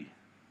in me.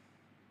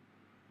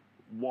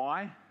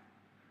 Why?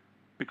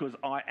 Because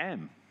I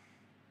am.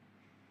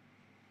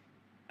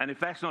 And if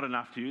that's not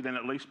enough to you, then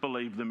at least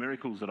believe the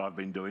miracles that I've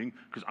been doing,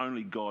 because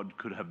only God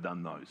could have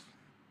done those.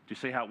 Do you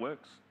see how it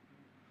works?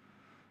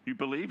 You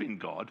believe in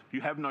God,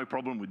 you have no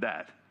problem with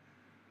that,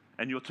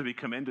 and you're to be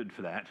commended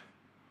for that.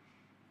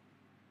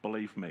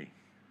 Believe me,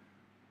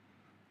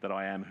 that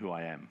I am who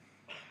I am,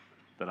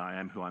 that I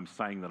am who I'm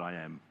saying that I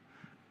am,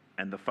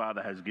 and the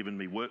Father has given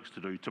me works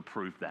to do to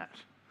prove that.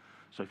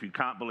 So if you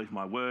can't believe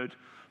my word,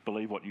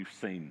 believe what you've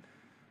seen,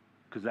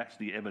 because that's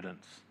the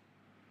evidence.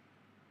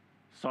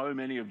 So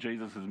many of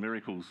Jesus'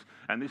 miracles,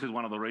 and this is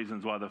one of the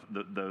reasons why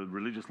the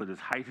religious leaders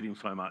hated him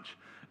so much,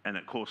 and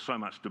it caused so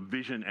much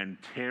division and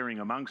tearing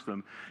amongst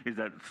them, is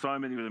that so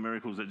many of the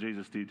miracles that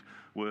Jesus did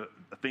were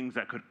things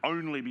that could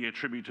only be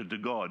attributed to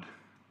God,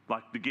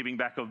 like the giving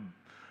back of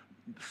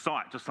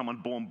sight to someone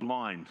born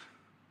blind,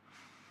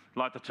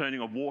 like the turning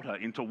of water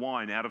into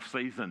wine out of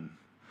season,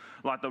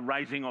 like the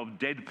raising of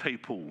dead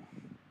people.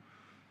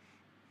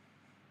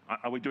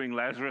 Are we doing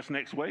Lazarus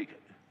next week?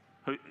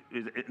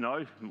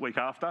 No, the week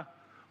after?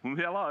 Well,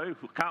 hello,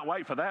 can't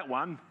wait for that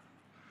one.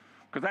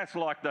 Because that's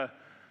like the,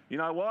 you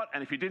know what?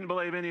 And if you didn't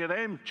believe any of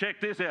them, check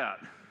this out.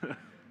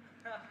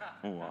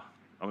 Oh,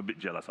 I'm a bit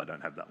jealous I don't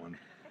have that one.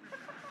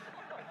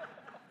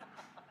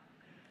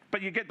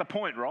 But you get the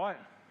point, right?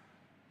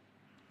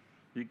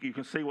 You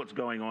can see what's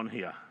going on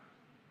here.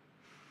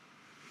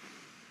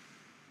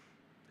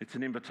 It's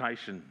an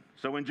invitation.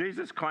 So when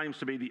Jesus claims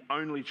to be the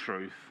only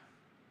truth,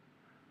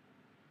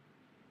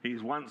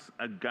 he's once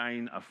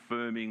again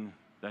affirming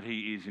that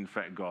he is in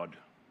fact God.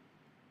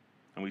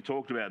 And we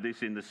talked about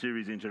this in the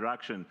series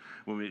introduction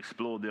when we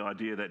explored the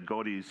idea that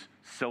God is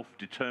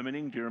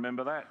self-determining. Do you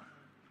remember that?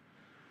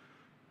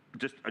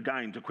 Just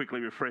again, to quickly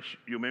refresh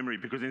your memory,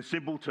 because in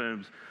simple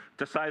terms,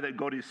 to say that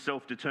God is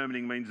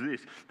self-determining means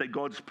this: that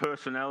God's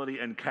personality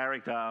and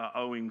character are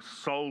owing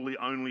solely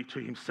only to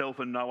himself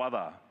and no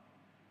other.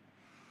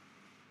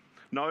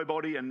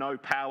 Nobody and no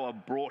power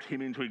brought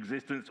him into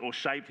existence or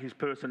shaped his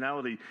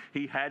personality.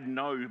 He had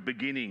no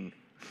beginning.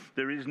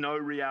 There is no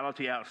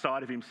reality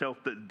outside of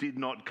himself that did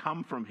not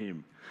come from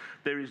him.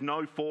 There is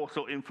no force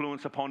or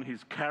influence upon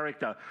his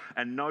character,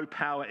 and no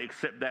power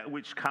except that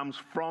which comes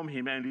from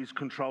him and is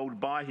controlled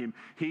by him.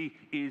 He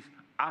is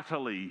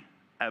utterly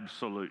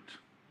absolute.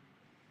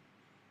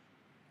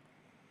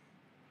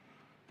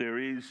 There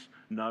is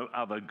no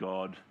other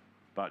God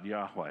but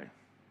Yahweh.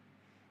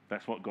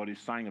 That's what God is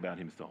saying about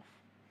himself.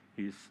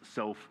 He is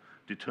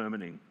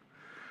self-determining.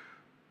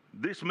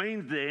 This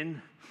means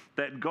then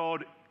that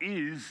God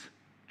is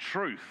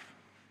truth,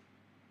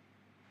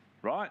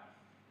 right?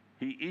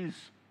 He is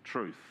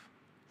truth.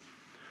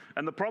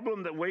 And the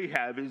problem that we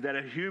have is that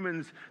as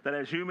humans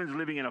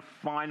living in a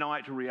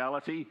finite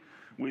reality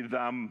with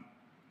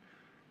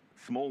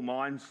small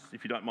minds,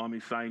 if you don't mind me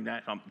saying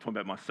that, I'm talking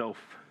about myself,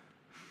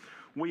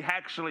 we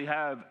actually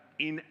have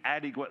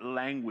inadequate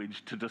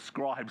language to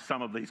describe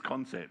some of these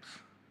concepts.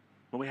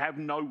 Well, we have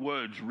no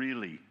words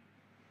really.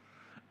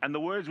 And the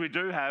words we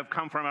do have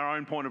come from our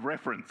own point of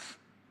reference.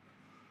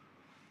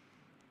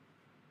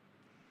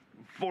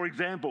 For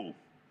example,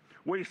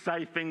 we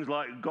say things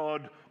like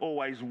God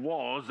always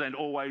was and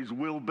always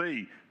will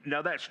be.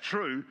 Now that's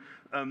true,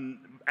 and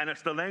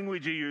it's the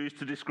language you use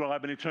to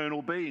describe an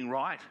eternal being,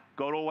 right?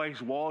 God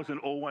always was and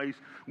always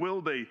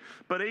will be.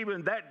 But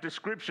even that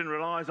description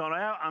relies on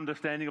our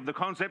understanding of the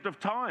concept of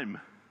time.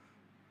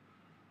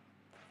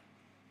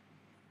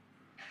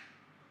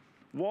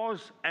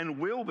 Was and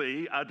will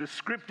be are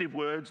descriptive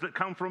words that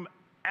come from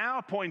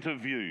our point of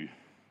view.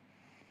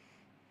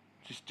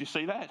 Do you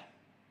see that?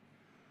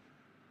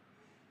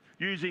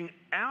 Using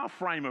our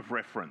frame of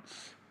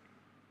reference.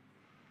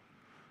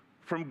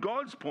 From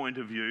God's point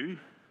of view,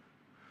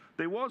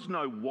 there was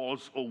no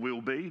was or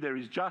will be, there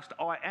is just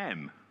I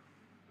am.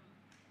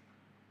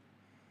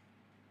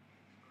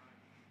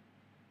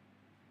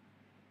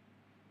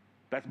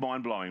 That's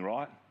mind-blowing,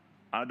 right?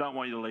 I don't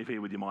want you to leave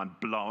here with your mind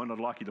blown. I'd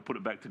like you to put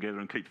it back together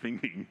and keep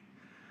thinking.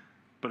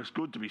 But it's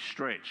good to be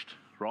stretched,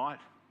 right?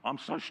 I'm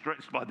so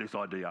stretched by this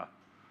idea.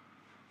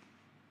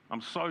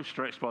 I'm so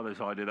stretched by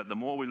this idea that the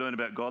more we learn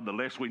about God, the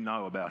less we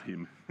know about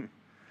him.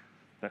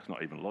 That's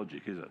not even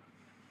logic, is it?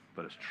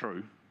 But it's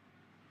true.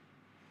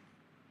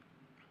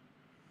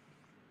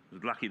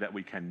 It's lucky that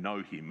we can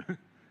know him,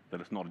 that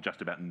it's not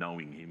just about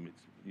knowing him.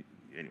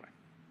 Anyway.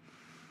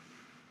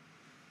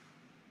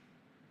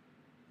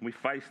 We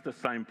face the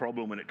same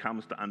problem when it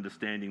comes to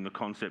understanding the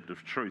concept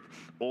of truth.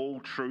 All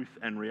truth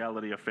and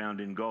reality are found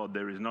in God.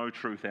 There is no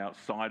truth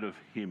outside of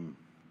him.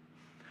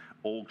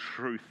 All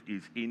truth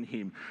is in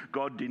him.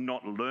 God did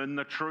not learn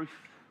the truth.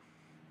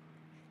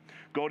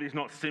 God is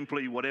not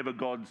simply whatever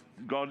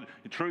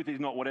truth is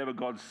not whatever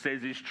God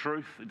says is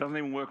truth. It doesn't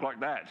even work like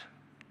that.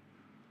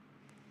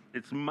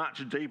 It's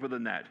much deeper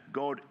than that.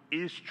 God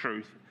is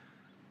truth,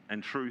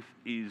 and truth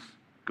is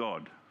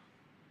God.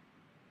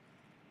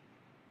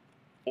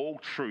 All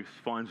truth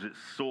finds its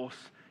source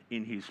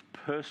in his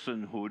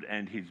personhood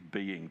and his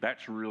being.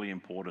 That's really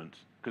important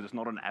because it's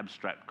not an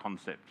abstract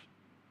concept.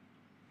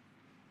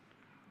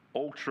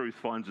 All truth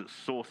finds its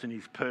source in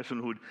his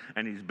personhood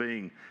and his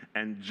being.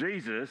 And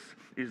Jesus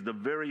is the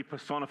very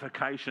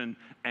personification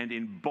and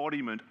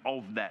embodiment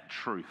of that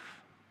truth.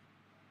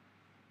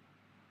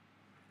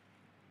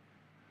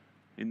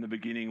 In the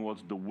beginning was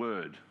the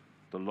Word,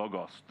 the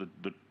Logos,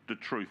 the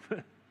truth.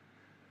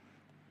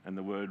 And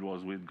the Word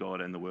was with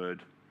God, and the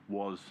Word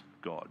was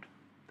God.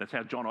 That's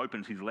how John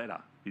opens his letter,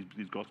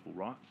 his gospel,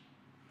 right?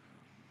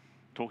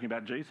 Talking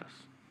about Jesus.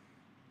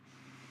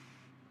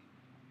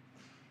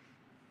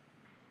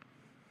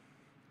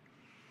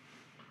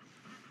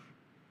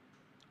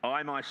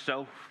 I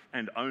myself,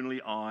 and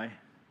only I,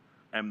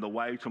 am the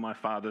way to my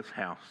Father's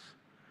house.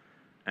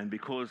 And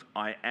because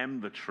I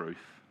am the truth,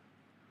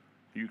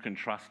 you can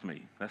trust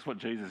me. That's what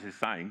Jesus is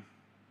saying.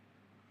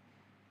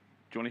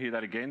 Do you want to hear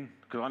that again?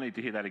 Because I need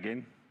to hear that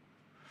again.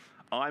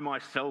 I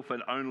myself,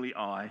 and only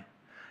I,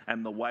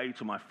 am the way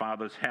to my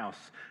Father's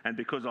house. And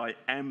because I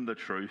am the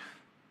truth,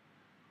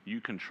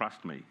 you can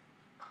trust me.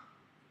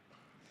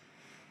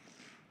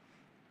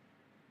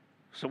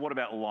 So what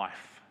about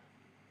life?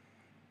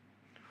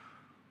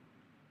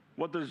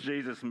 What does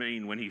Jesus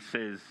mean when he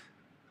says,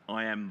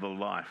 I am the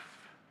life?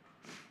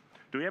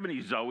 Do we have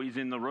any Zoes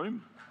in the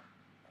room?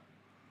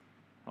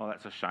 Oh,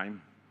 that's a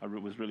shame. I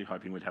was really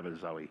hoping we'd have a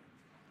Zoe.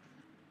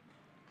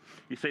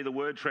 You see, the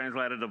word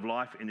translated of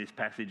life in this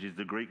passage is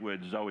the Greek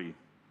word Zoe.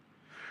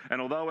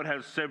 And although it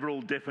has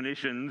several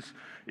definitions,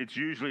 it's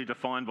usually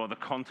defined by the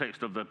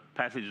context of the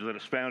passage that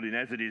it's found in,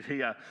 as it is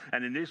here.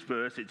 And in this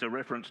verse, it's a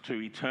reference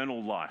to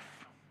eternal life.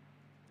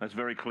 That's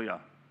very clear.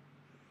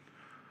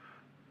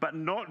 But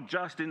not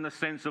just in the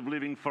sense of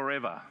living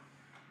forever.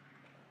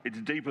 It's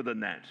deeper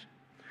than that.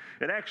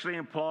 It actually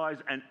implies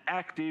an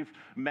active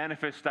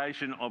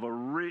manifestation of a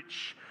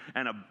rich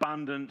and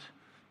abundant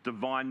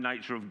divine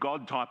nature of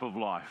God type of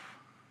life.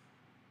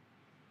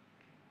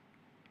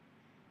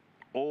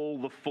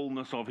 All the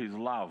fullness of his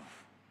love,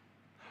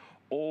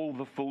 all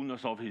the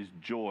fullness of his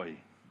joy,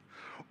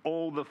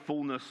 all the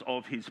fullness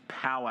of his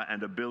power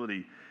and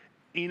ability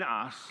in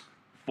us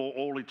for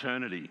all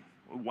eternity.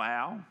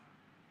 Wow,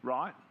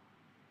 right?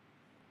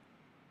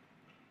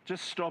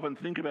 Just stop and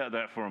think about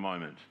that for a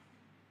moment.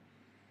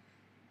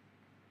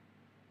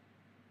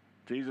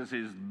 Jesus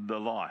is the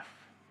life,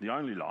 the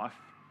only life.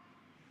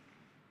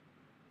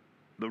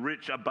 The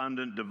rich,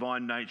 abundant,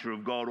 divine nature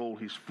of God, all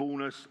his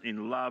fullness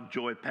in love,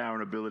 joy, power,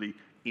 and ability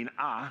in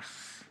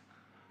us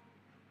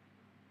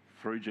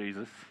through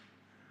Jesus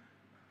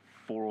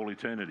for all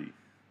eternity.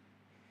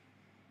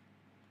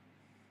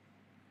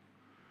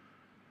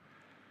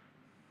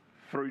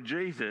 Through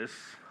Jesus,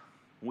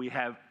 we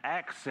have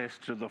access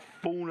to the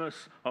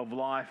fullness of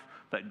life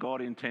that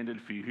God intended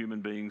for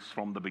human beings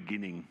from the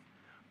beginning.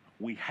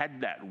 We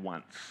had that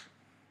once.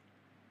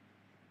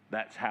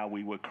 That's how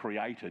we were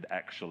created,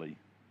 actually.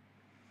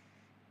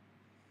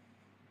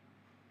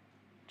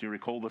 Do you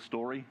recall the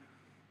story?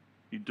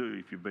 You do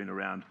if you've been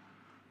around.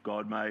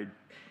 God made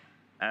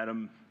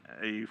Adam,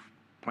 Eve,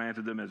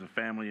 planted them as a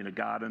family in a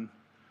garden,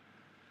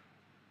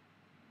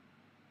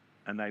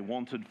 and they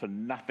wanted for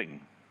nothing.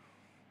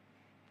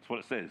 That's what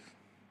it says.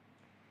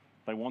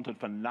 They wanted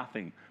for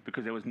nothing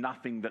because there was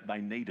nothing that they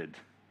needed.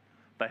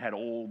 They had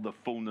all the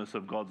fullness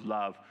of God's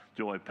love,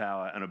 joy,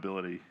 power, and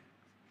ability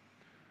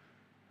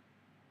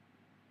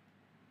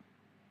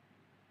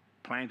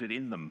planted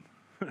in them,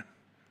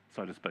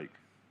 so to speak.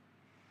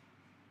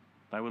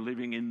 They were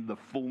living in the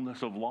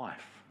fullness of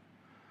life,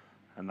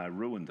 and they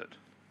ruined it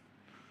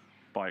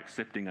by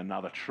accepting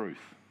another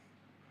truth,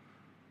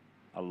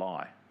 a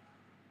lie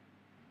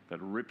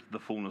that ripped the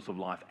fullness of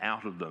life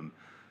out of them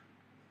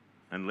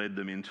and led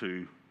them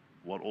into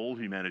what all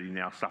humanity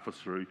now suffers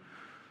through,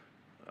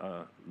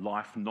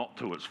 life not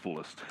to its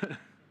fullest,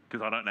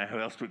 because I don't know how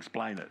else to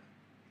explain it.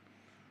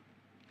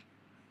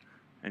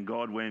 And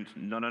God went,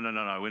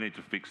 no, we need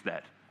to fix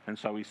that. And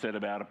so he set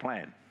about a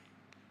plan.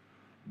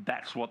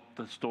 That's what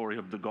the story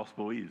of the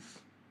gospel is.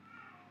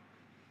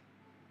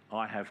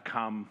 I have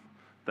come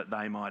that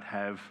they might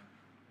have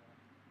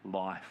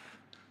life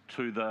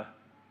to the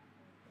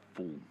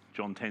full.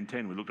 John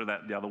 10:10, we looked at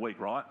that the other week,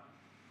 right?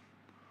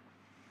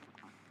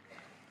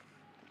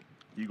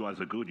 You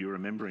guys are good, you're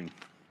remembering.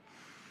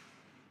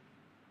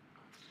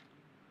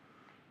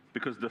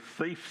 Because the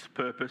thief's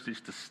purpose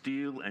is to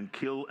steal and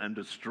kill and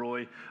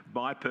destroy.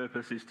 My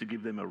purpose is to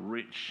give them a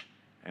rich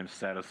and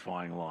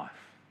satisfying life.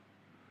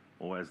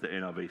 Or as the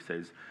NIV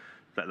says,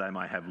 that they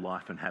may have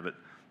life and have it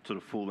to the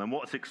full. And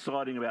what's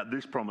exciting about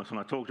this promise, and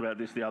I talked about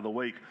this the other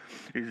week,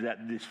 is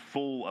that this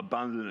full,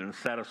 abundant and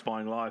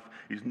satisfying life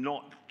is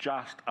not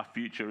just a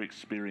future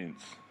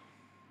experience.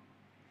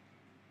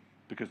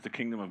 Because the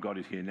kingdom of God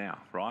is here now,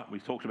 right? We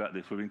talked about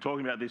this. We've been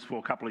talking about this for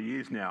a couple of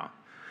years now.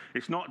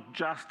 It's not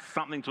just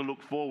something to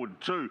look forward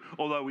to,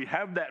 although we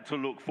have that to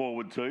look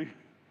forward to.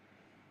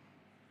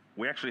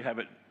 We actually have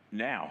it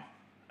now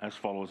as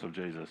followers of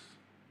Jesus.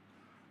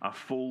 A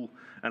full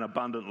and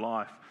abundant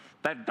life.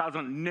 That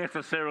doesn't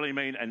necessarily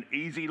mean an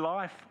easy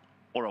life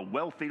or a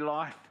wealthy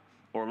life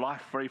or a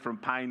life free from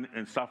pain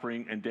and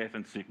suffering and death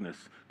and sickness,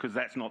 because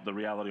that's not the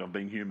reality of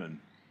being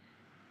human.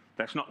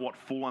 That's not what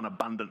full and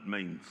abundant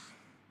means.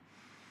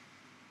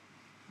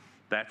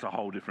 That's a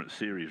whole different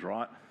series,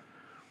 right?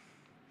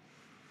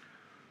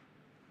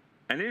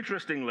 And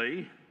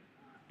interestingly,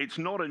 it's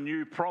not a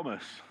new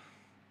promise.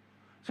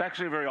 It's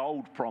actually a very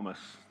old promise.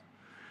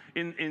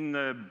 In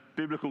the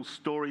biblical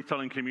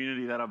storytelling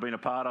community that I've been a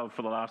part of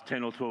for the last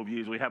 10 or 12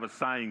 years, we have a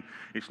saying,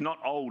 it's not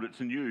old, it's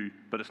new,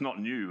 but it's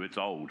not new, it's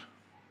old.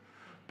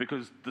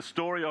 Because the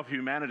story of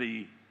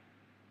humanity,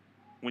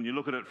 when you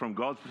look at it from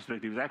God's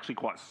perspective, is actually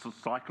quite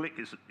cyclic.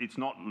 It's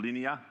not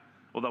linear,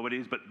 although it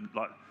is, but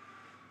like,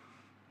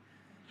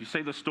 you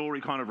see the story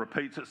kind of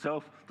repeats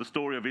itself. The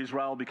story of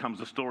Israel becomes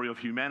the story of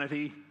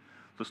humanity.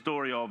 The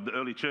story of the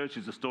early church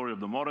is the story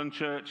of the modern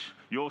church.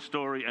 Your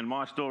story and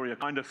my story are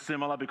kind of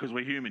similar because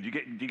we're human. Do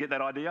you get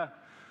that idea?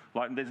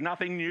 Like, there's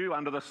nothing new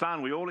under the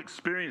sun. We all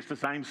experience the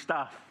same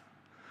stuff.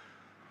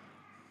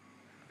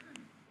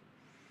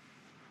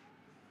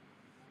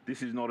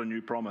 This is not a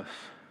new promise.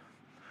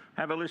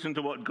 Have a listen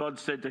to what God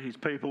said to his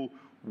people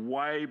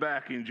way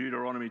back in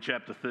Deuteronomy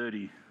chapter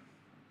 30.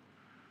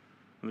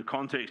 And the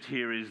context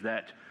here is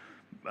that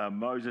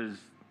Moses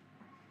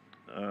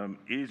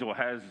is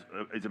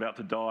about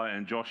to die,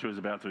 and Joshua is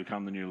about to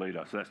become the new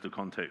leader. So that's the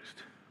context.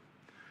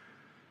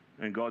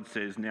 And God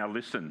says, now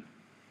listen.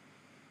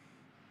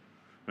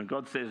 When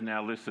God says,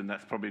 now listen,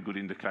 that's probably a good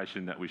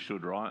indication that we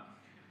should, right?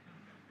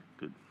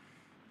 Good.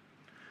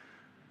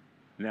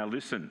 Now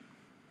listen.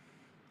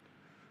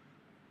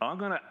 I'm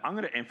going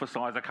to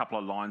emphasize a couple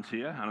of lines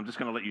here, and I'm just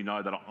going to let you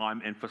know that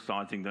I'm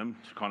emphasizing them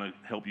to kind of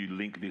help you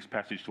link this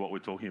passage to what we're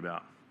talking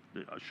about.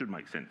 It should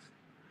make sense.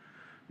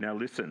 Now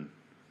listen.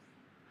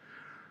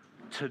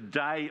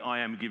 Today I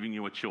am giving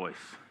you a choice.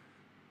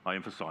 I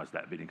emphasize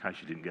that bit in case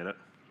you didn't get it.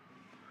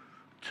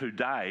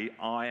 Today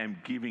I am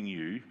giving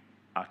you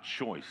a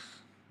choice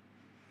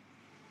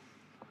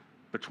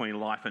between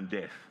life and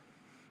death,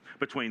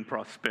 between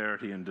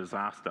prosperity and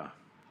disaster.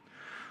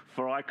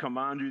 For I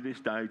command you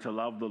this day to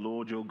love the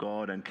Lord your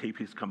God and keep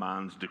his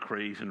commands,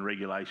 decrees and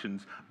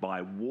regulations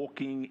by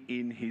walking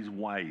in his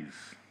ways.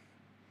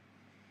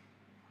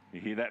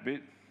 You hear that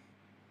bit?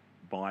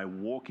 By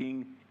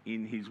walking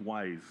in his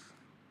ways.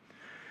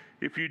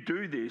 If you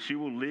do this, you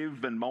will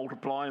live and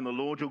multiply, and the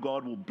Lord your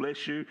God will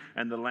bless you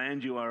and the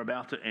land you are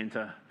about to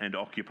enter and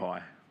occupy.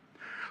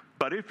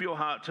 But if your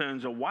heart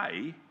turns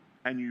away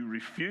and you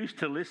refuse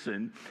to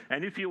listen,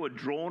 and if you are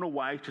drawn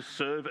away to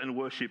serve and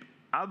worship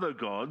other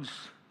gods,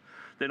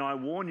 then I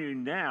warn you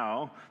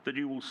now that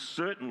you will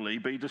certainly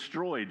be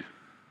destroyed.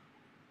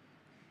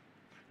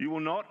 You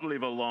will not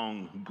live a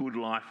long, good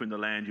life in the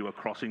land you are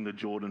crossing the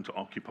Jordan to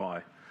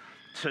occupy.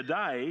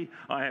 Today,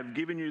 I have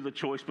given you the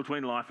choice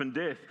between life and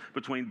death,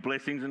 between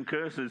blessings and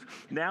curses.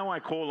 Now I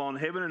call on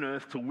heaven and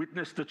earth to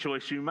witness the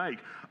choice you make.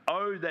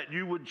 Oh, that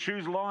you would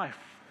choose life.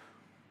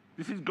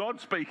 This is God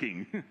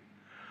speaking.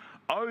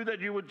 Oh,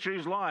 that you would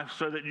choose life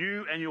so that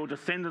you and your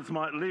descendants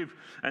might live.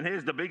 And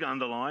here's the big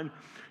underline.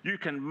 You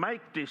can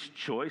make this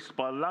choice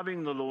by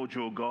loving the Lord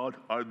your God,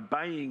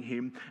 obeying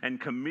him, and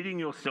committing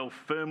yourself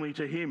firmly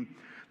to him.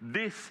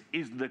 This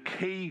is the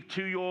key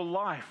to your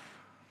life.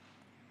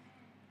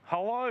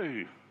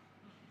 Hello.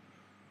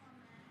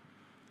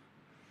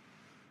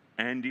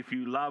 And if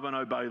you love and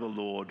obey the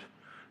Lord,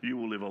 you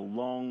will live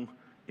long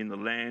in the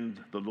land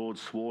the Lord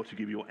swore to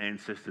give your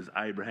ancestors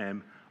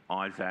Abraham,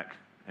 Isaac,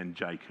 and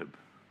Jacob.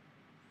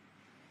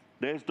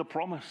 There's the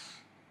promise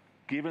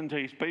given to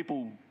his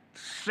people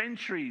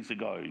centuries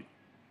ago. And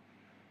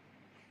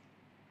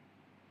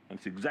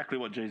it's exactly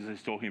what Jesus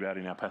is talking about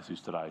in our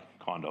passage today,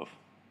 kind of.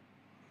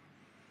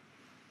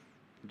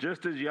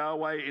 Just as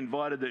Yahweh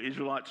invited the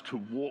Israelites to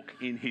walk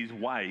in his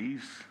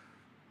ways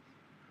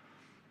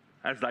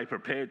as they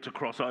prepared to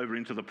cross over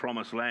into the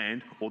promised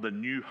land, or the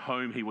new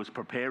home he was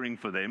preparing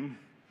for them,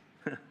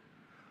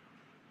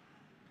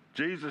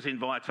 Jesus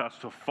invites us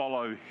to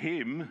follow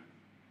him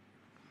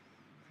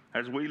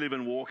as we live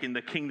and walk in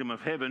the kingdom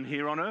of heaven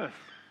here on earth.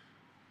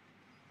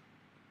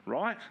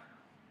 Right?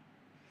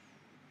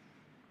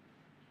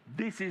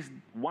 This is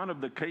one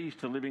of the keys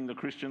to living the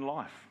Christian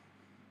life.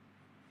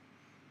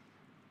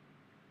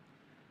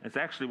 It's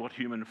actually what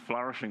human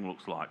flourishing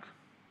looks like.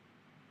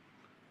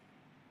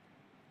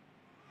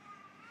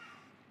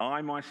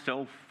 I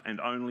myself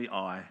and only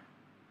I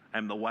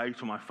am the way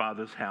to my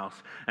Father's house,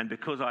 and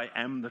because I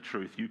am the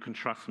truth, you can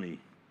trust me.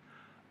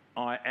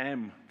 I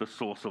am the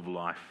source of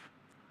life,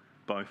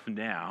 both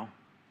now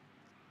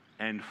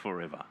and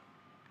forever.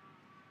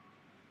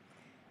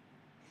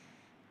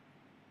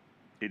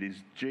 It is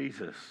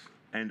Jesus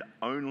and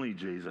only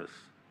Jesus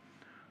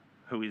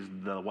who is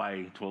the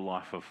way to a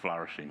life of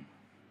flourishing,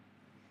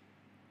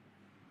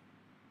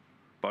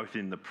 both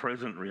in the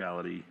present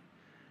reality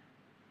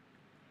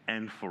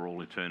and for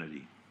all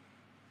eternity.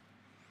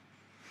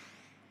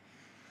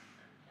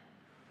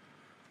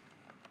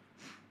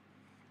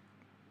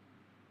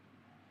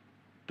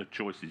 The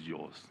choice is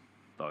yours,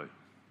 though,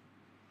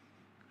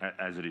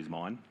 as it is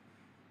mine.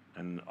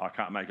 And I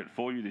can't make it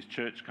for you. This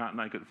church can't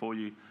make it for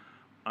you.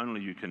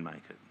 Only you can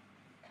make it.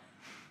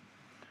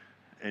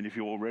 And if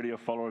you're already a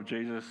follower of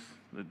Jesus,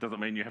 it doesn't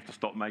mean you have to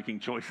stop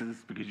making choices,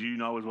 because you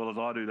know as well as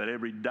I do that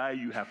every day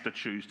you have to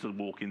choose to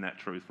walk in that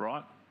truth,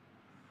 right?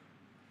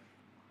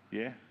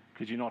 Yeah?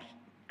 Because you're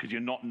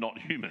not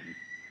human.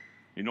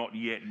 You're not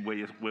yet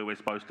where we're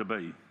supposed to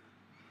be.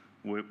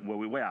 Where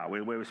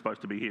we're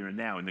supposed to be here and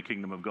now in the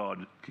kingdom of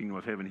God, kingdom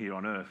of heaven here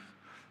on earth.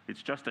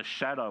 It's just a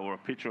shadow or a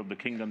picture of the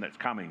kingdom that's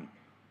coming.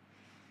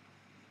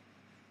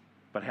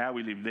 But how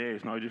we live there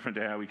is no different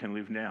to how we can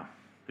live now.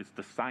 It's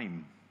the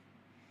same.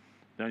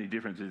 The only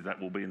difference is that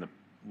we'll be in the...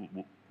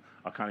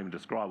 I can't even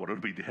describe what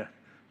it'll be there.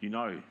 You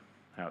know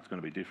how it's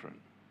going to be different.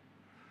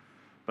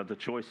 But the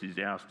choice is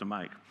ours to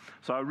make.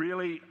 So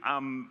really,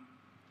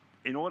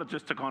 in order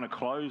just to kind of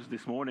close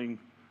this morning,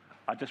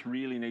 I just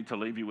really need to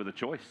leave you with a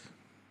choice.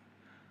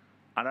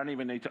 I don't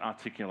even need to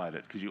articulate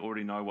it, because you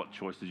already know what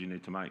choices you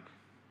need to make.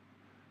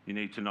 You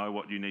need to know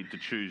what you need to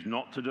choose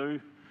not to do,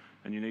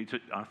 and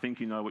I think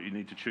you know what you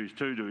need to choose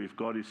to do. If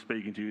God is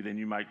speaking to you, then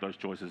you make those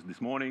choices this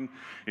morning.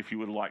 If you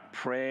would like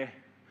prayer,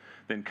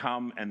 then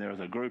come, and there is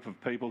a group of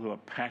people who are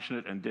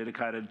passionate and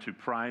dedicated to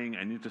praying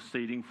and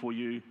interceding for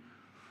you.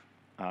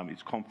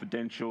 It's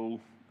confidential.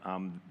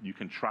 You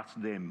can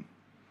trust them,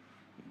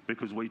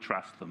 because we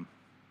trust them.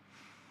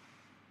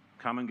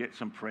 Come and get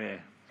some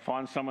prayer.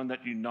 Find someone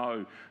that you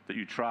know, that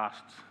you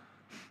trust,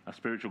 a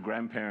spiritual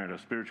grandparent, a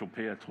spiritual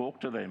peer. Talk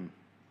to them.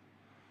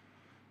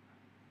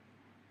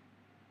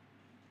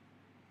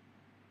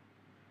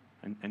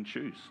 And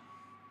choose.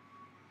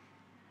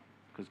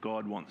 Because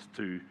God wants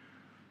to,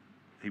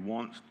 He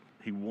wants,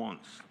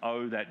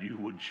 oh, that you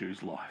would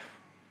choose life.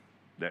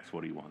 That's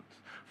what He wants.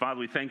 Father,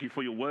 we thank you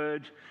for your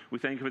word. We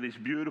thank you for this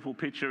beautiful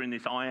picture in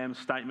this I am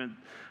statement,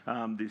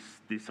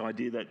 this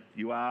idea that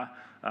you are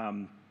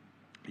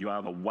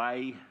the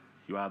way,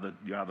 you are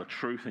the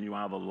truth, and you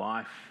are the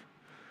life,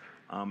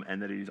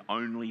 and that it is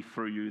only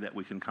through you that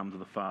we can come to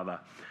the Father.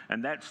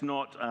 And that's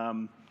not...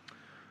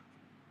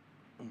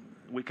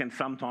 we can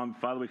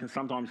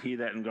sometimes hear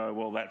that and go,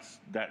 well, that's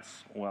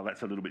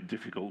a little bit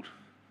difficult.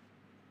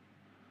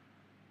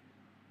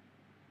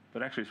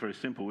 But actually, it's very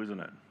simple, isn't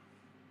it?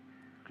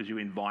 Because you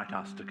invite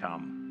us to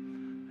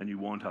come, and you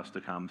want us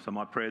to come. So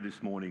my prayer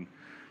this morning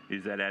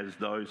is that as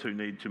those who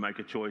need to make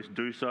a choice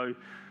do so,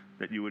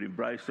 that you would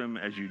embrace them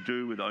as you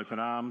do, with open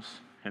arms,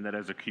 and that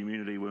as a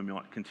community we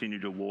might continue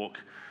to walk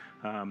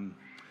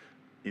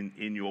in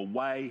your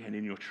way and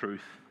in your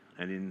truth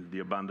and in the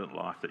abundant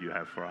life that you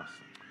have for us.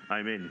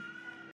 Amen.